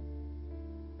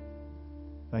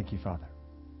 Thank you, Father.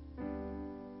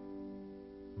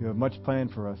 You have much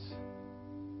planned for us.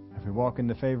 If we walk in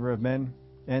the favor of men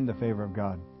and the favor of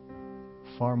God,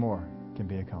 far more can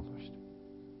be accomplished.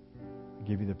 I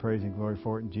give you the praise and glory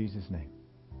for it in Jesus' name.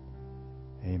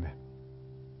 Amen.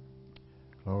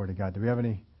 Glory to God. Do we have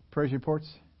any praise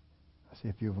reports? I see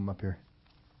a few of them up here.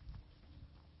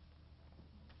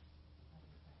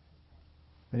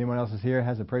 Anyone else is here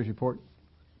has a praise report?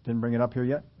 Didn't bring it up here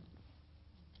yet?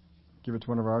 Give it to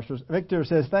one of our ushers. Victor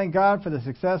says, thank God for the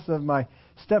success of my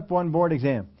Step 1 board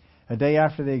exam. A day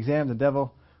after the exam, the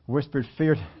devil whispered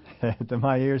fear to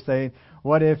my ear, saying,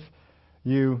 what if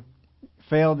you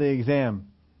failed the exam?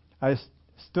 I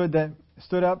stood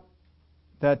up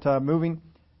moving.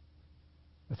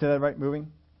 I say that right,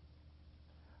 moving?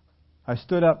 I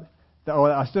stood up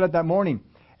that morning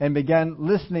and began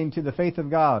listening to the faith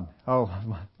of God. Oh,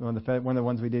 one of the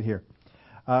ones we did here.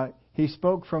 He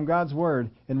spoke from God's word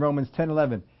in Romans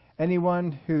 10:11.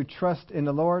 Anyone who trusts in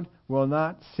the Lord will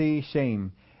not see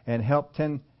shame. And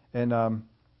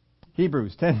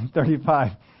Hebrews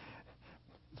 10:35.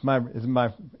 It's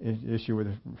my issue with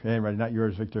handwriting, not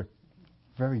yours, Victor.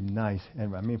 Very nice.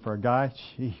 And I mean, for a guy,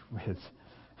 gee whiz.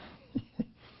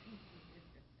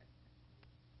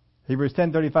 Hebrews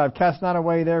 10:35. Cast not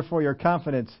away, therefore, your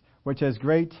confidence, which has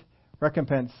great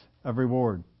recompense of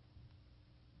reward.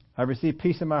 I received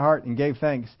peace in my heart and gave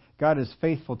thanks. God is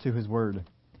faithful to His word.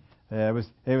 It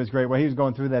was great. While he was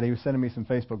going through that, he was sending me some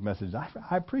Facebook messages.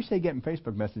 I appreciate getting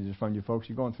Facebook messages from you folks.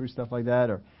 You're going through stuff like that,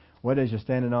 or what is you're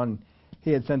standing on.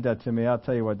 He had sent that to me. I'll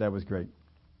tell you what, that was great.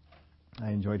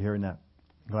 I enjoyed hearing that.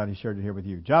 I'm glad he shared it here with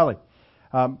you. Jolly.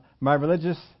 My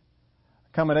religious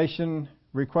accommodation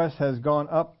request has gone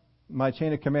up my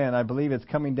chain of command. I believe it's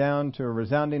coming down to a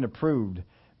resounding approved.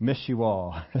 Miss you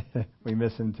all. We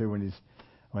miss him too when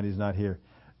he's not here.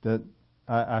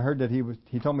 I heard that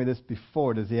he told me this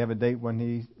before. Does he have a date when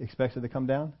he expects it to come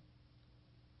down?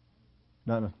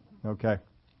 No. Okay.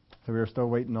 So we are still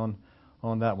waiting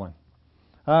on that one.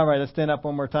 All right, let's stand up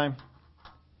one more time.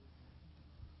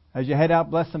 As you head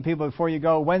out, bless some people before you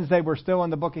go. Wednesday, we're still in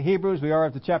the book of Hebrews. We are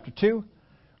up to chapter 2.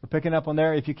 We're picking up on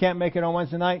there. If you can't make it on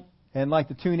Wednesday night and like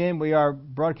to tune in, we are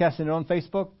broadcasting it on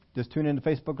Facebook. Just tune into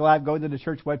Facebook Live. Go to the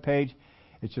church webpage.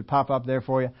 It should pop up there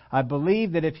for you. I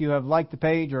believe that if you have liked the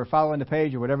page or following the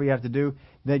page or whatever you have to do,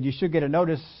 that you should get a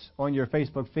notice on your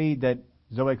Facebook feed that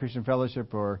Zoe Christian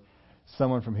Fellowship or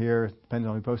someone from here, depending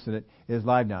on who posted it, is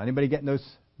live now. Anybody getting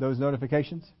those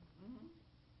notifications?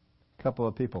 A couple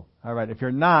of people. All right. If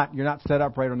you're not set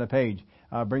up right on the page.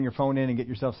 Bring your phone in and get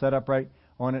yourself set up right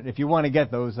on it. If you want to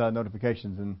get those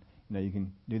notifications, and you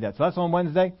can do that. So that's on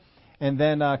Wednesday, and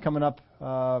then coming up,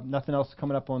 nothing else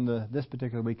coming up on this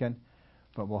particular weekend.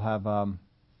 But we'll have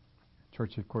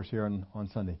church, of course, here on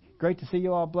Sunday. Great to see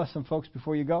you all. Bless some folks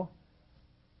before you go.